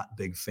we're not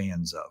big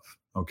fans of.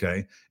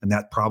 Okay. And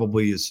that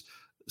probably is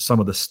some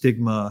of the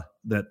stigma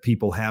that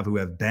people have who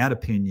have bad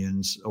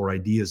opinions or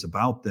ideas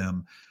about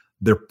them.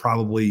 They're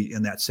probably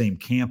in that same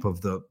camp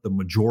of the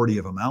majority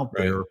of them out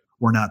there.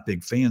 We're not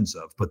big fans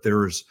of, but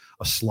there's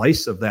a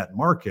slice of that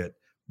market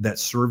that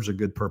serves a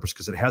good purpose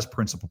because it has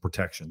principal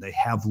protection. They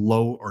have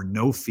low or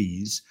no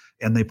fees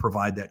and they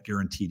provide that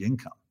guaranteed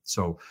income.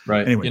 So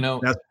anyway,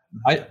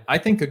 I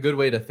think a good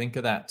way to think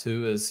of that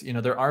too is,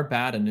 there are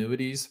bad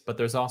annuities, but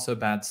there's also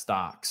bad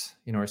stocks.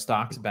 Are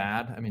stocks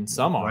bad? I mean,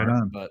 some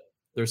are, but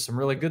there's some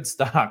really good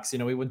stocks.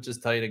 We wouldn't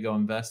just tell you to go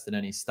invest in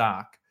any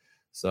stock.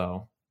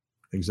 So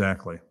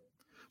exactly.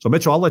 So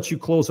Mitchell, I'll let you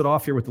close it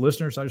off here with the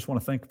listeners. I just want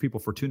to thank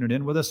people for tuning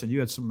in with us. And you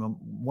had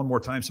one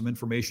more time, some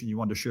information you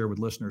wanted to share with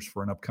listeners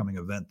for an upcoming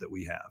event that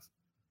we have.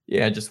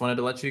 Yeah, I just wanted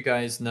to let you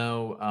guys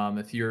know,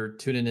 if you're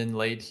tuning in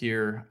late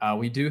here,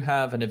 we do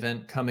have an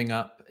event coming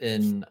up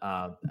in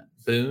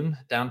Boone,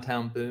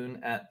 downtown Boone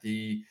at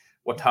the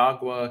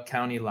Watauga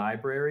County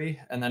Library.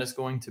 And that is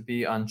going to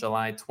be on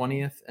July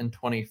 20th and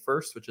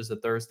 21st, which is a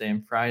Thursday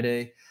and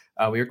Friday.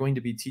 We are going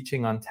to be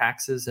teaching on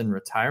taxes and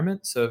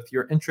retirement. So if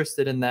you're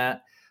interested in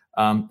that,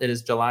 it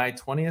is July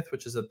 20th,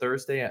 which is a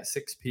Thursday at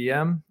 6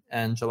 p.m.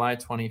 and July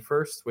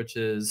 21st, which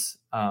is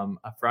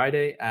a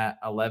Friday at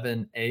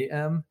 11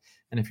 a.m.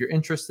 And if you're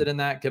interested in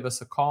that, give us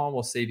a call.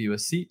 We'll save you a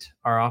seat.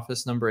 Our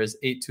office number is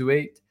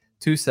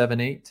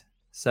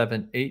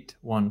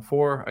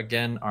 828-278-7814.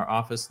 Again, our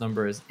office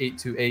number is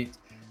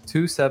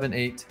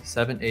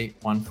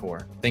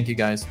 828-278-7814. Thank you,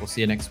 guys. We'll see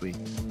you next week.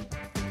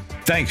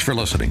 Thanks for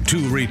listening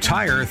to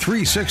Retire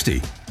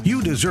 360.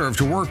 You deserve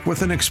to work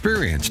with an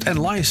experienced and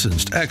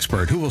licensed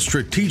expert who will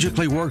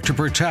strategically work to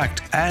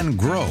protect and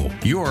grow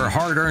your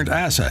hard-earned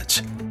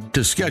assets.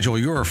 To schedule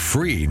your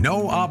free,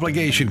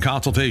 no-obligation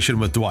consultation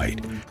with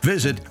Dwight,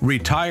 visit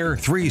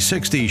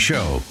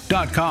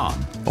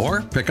retire360show.com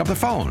or pick up the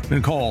phone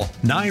and call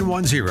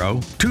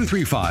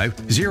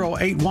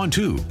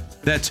 910-235-0812.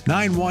 That's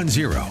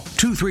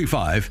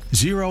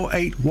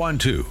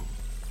 910-235-0812.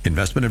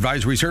 Investment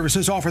advisory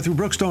services offered through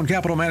Brookstone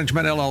Capital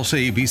Management,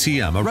 LLC,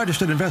 BCM, a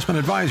registered investment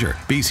advisor.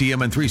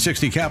 BCM and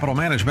 360 Capital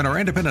Management are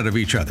independent of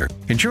each other.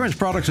 Insurance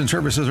products and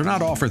services are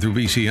not offered through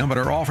BCM, but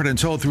are offered and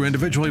sold through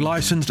individually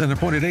licensed and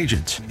appointed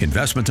agents.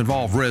 Investments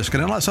involve risk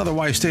and, unless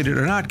otherwise stated,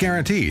 are not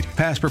guaranteed.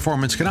 Past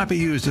performance cannot be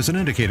used as an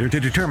indicator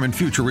to determine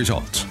future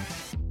results.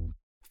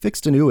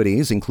 Fixed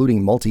annuities,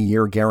 including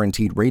multi-year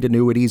guaranteed rate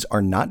annuities,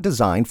 are not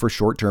designed for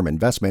short-term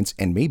investments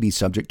and may be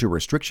subject to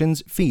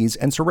restrictions, fees,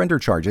 and surrender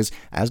charges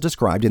as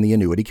described in the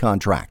annuity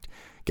contract.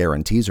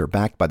 Guarantees are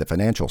backed by the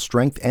financial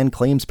strength and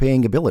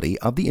claims-paying ability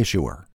of the issuer.